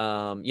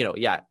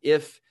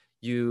 If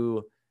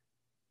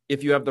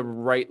you have the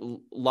right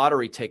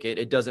lottery ticket,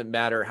 it doesn't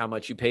matter how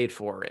much you paid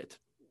for it.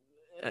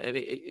 I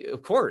mean,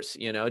 of course,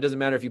 it doesn't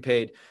matter if you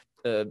paid,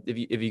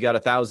 if you got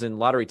 1,000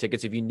 lottery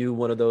tickets, if you knew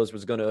one of those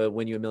was going to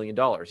win you $1 million.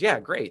 Yeah,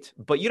 great.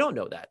 But you don't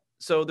know that.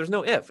 So there's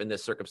no if in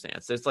this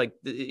circumstance. It's like,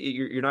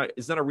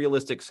 it's not a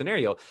realistic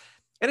scenario.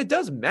 And it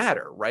does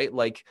matter, right?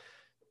 Like,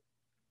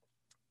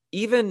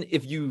 even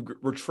if you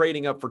were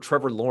trading up for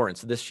Trevor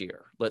Lawrence this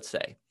year, let's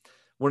say,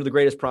 one of the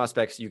greatest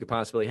prospects you could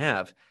possibly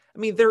have, I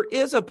mean, there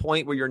is a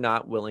point where you're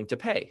not willing to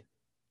pay,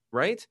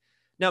 right?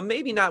 Now,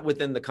 maybe not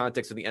within the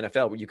context of the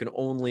NFL where you can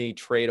only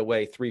trade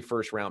away 3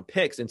 first-round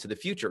picks into the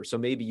future. So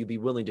maybe you'd be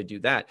willing to do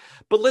that.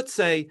 But let's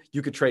say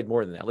you could trade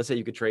more than that. Let's say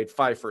you could trade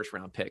 5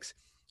 first-round picks.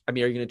 I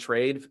mean, are you going to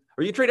trade,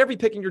 or you trade every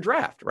pick in your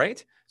draft,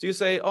 right? So you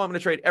say, I'm going to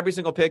trade every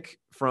single pick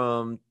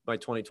from my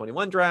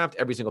 2021 draft,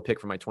 every single pick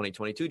from my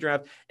 2022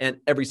 draft,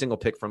 and every single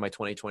pick from my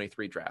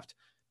 2023 draft.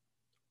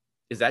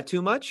 Is that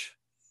too much?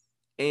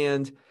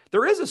 And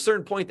there is a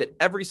certain point that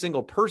every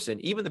single person,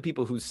 even the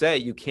people who say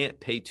you can't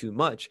pay too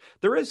much,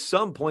 there is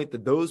some point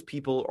that those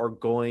people are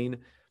going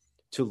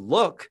to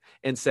look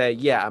and say,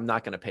 yeah, I'm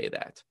not going to pay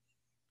that.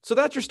 So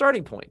that's your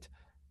starting point.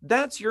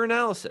 That's your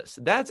analysis.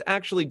 That's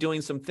actually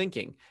doing some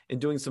thinking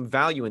and doing some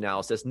value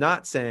analysis,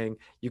 not saying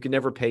you can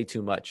never pay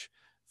too much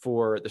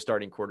for the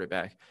starting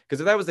quarterback.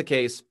 Because if that was the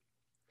case,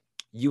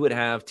 you would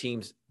have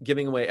teams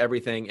giving away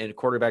everything and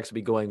quarterbacks would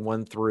be going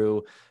 1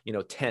 through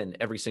 10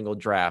 every single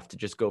draft to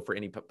just go for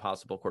any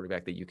possible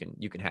quarterback that you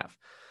can have.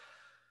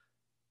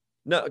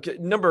 No,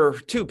 number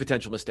 2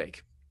 potential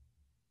mistake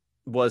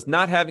was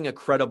not having a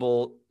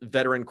credible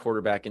veteran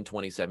quarterback in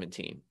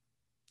 2017.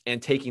 And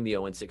taking the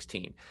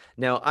 0-16.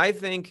 Now, I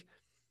think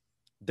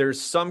there's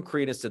some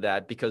credence to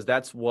that because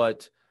that's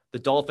what the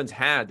Dolphins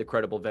had, the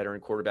credible veteran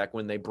quarterback,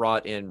 when they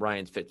brought in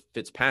Ryan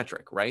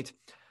Fitzpatrick, right?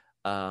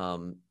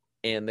 And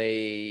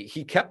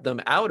he kept them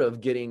out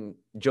of getting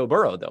Joe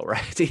Burrow, though,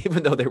 right?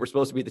 Even though they were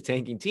supposed to be the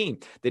tanking team,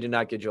 they did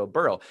not get Joe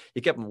Burrow.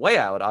 He kept them way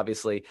out,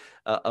 obviously,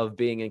 of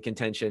being in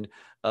contention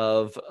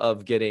of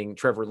getting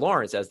Trevor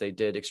Lawrence, as they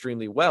did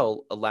extremely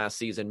well last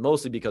season,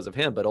 mostly because of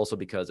him, but also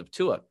because of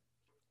Tua.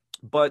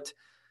 But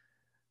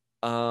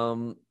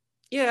I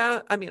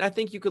mean, I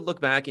think you could look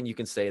back and you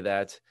can say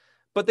that,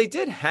 but they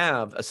did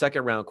have a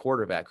second round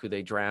quarterback who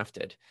they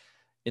drafted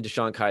in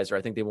DeShone Kizer.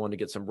 I think they wanted to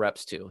get some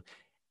reps to,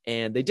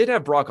 and they did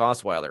have Brock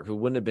Osweiler, who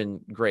wouldn't have been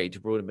great,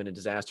 who would have been a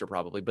disaster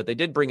probably, but they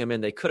did bring him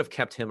in. They could have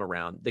kept him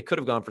around. They could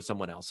have gone for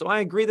someone else. So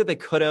I agree that they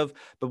could have,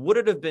 but would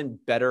it have been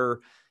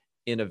better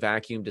in a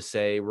vacuum to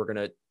say, we're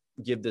going to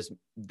give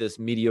this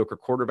mediocre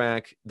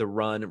quarterback the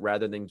run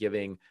rather than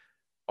giving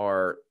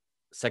our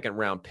second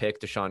round pick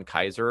DeShone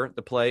Kizer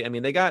the play? I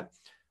mean, they got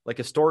like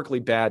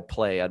historically bad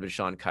play out of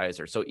DeShone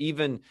Kizer. So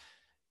even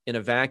in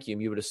a vacuum,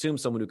 you would assume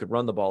someone who could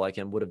run the ball like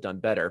him would have done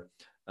better.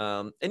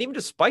 And even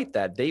despite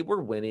that, they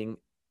were winning.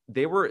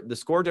 The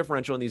score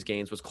differential in these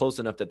games was close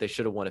enough that they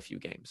should have won a few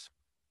games.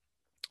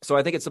 So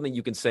I think it's something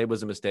you can say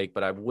was a mistake,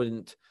 but I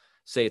wouldn't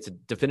say it's a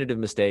definitive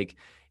mistake.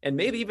 And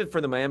maybe even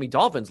for the Miami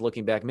Dolphins,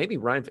 looking back, maybe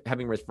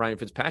having Ryan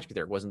Fitzpatrick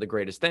there wasn't the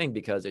greatest thing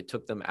because it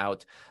took them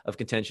out of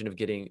contention of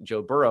getting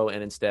Joe Burrow,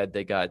 and instead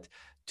they got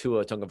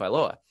Tua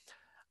Tagovailoa.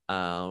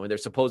 And they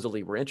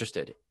supposedly were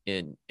interested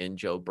in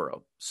Joe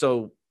Burrow.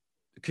 So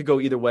it could go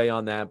either way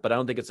on that, but I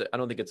don't think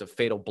it's a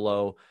fatal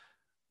blow.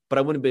 But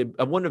I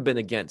wouldn't have been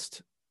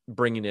against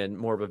bringing in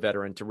more of a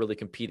veteran to really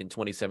compete in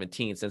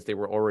 2017, since they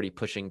were already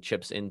pushing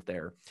chips in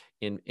there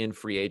in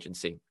free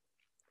agency.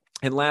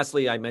 And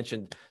lastly, I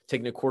mentioned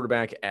taking a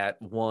quarterback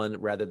at 1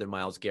 rather than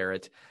Myles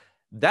Garrett.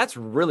 That's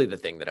really the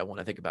thing that I want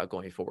to think about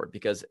going forward,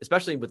 because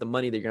especially with the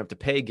money that you're going to have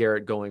to pay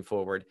Garrett going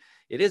forward,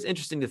 it is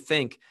interesting to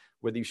think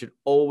whether you should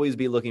always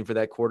be looking for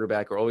that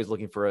quarterback or always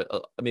looking for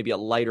maybe a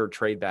lighter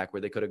trade back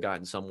where they could have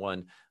gotten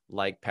someone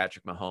like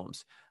Patrick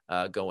Mahomes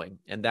going.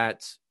 And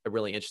that's a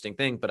really interesting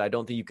thing, but I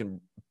don't think you can,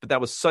 but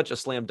that was such a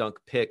slam dunk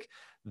pick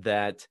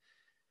that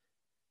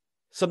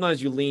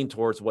sometimes you lean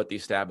towards what the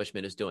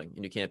establishment is doing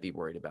and you can't be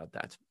worried about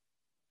that.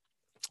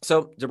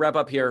 So to wrap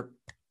up here,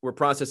 we're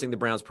processing the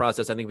Browns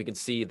process. I think we can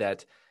see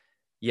that,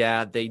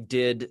 yeah, they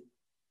did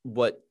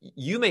what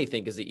you may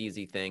think is the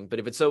easy thing, but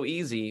if it's so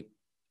easy,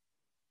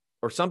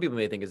 or some people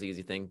may think is the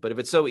easy thing, but if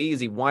it's so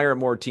easy, why are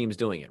more teams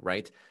doing it,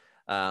 right?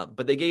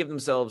 But they gave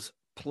themselves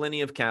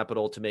plenty of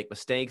capital to make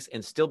mistakes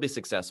and still be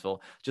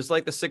successful, just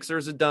like the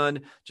Sixers have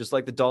done, just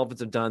like the Dolphins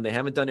have done. They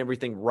haven't done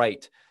everything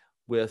right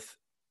with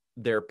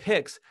their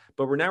picks,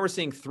 but we're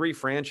seeing 3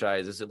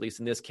 franchises, at least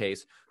in this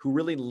case, who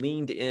really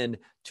leaned in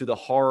to the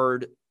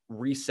hard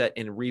reset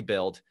and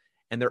rebuild,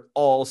 and they're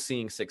all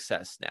seeing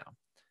success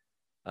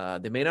now.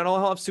 They may not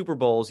all have Super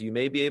Bowls. You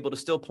may be able to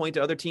still point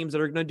to other teams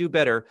that are going to do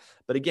better.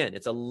 But again,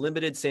 it's a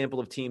limited sample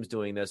of teams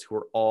doing this who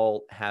are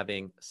all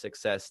having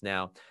success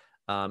now.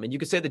 And you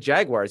could say the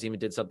Jaguars even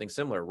did something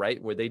similar,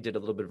 right? Where they did a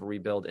little bit of a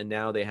rebuild, and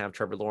now they have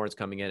Trevor Lawrence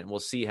coming in, and we'll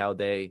see how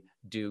they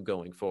do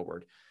going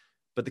forward.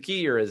 But the key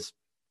here is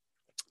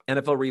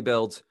NFL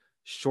rebuilds,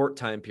 short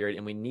time period,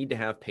 and we need to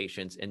have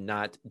patience and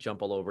not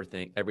jump all over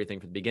everything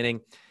from the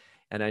beginning.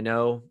 And I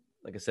know,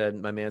 like I said,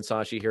 my man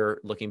Sashi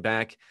here looking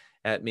back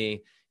at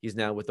me, he's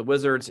now with the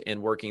Wizards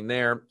and working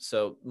there.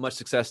 So much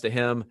success to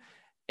him,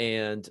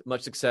 and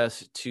much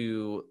success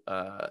to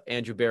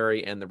Andrew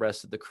Berry and the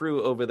rest of the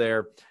crew over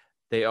there.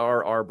 They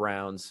are our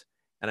Browns,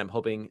 and I'm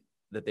hoping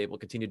that they will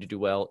continue to do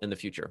well in the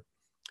future.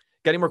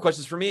 Got any more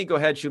questions for me? Go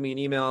ahead, shoot me an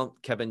email,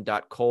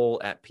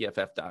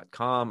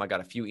 kevin.cole@pff.com. I got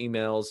a few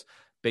emails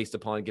based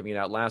upon giving it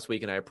out last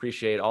week, and I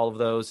appreciate all of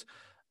those.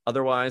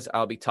 Otherwise,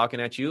 I'll be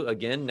talking at you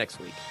again next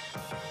week.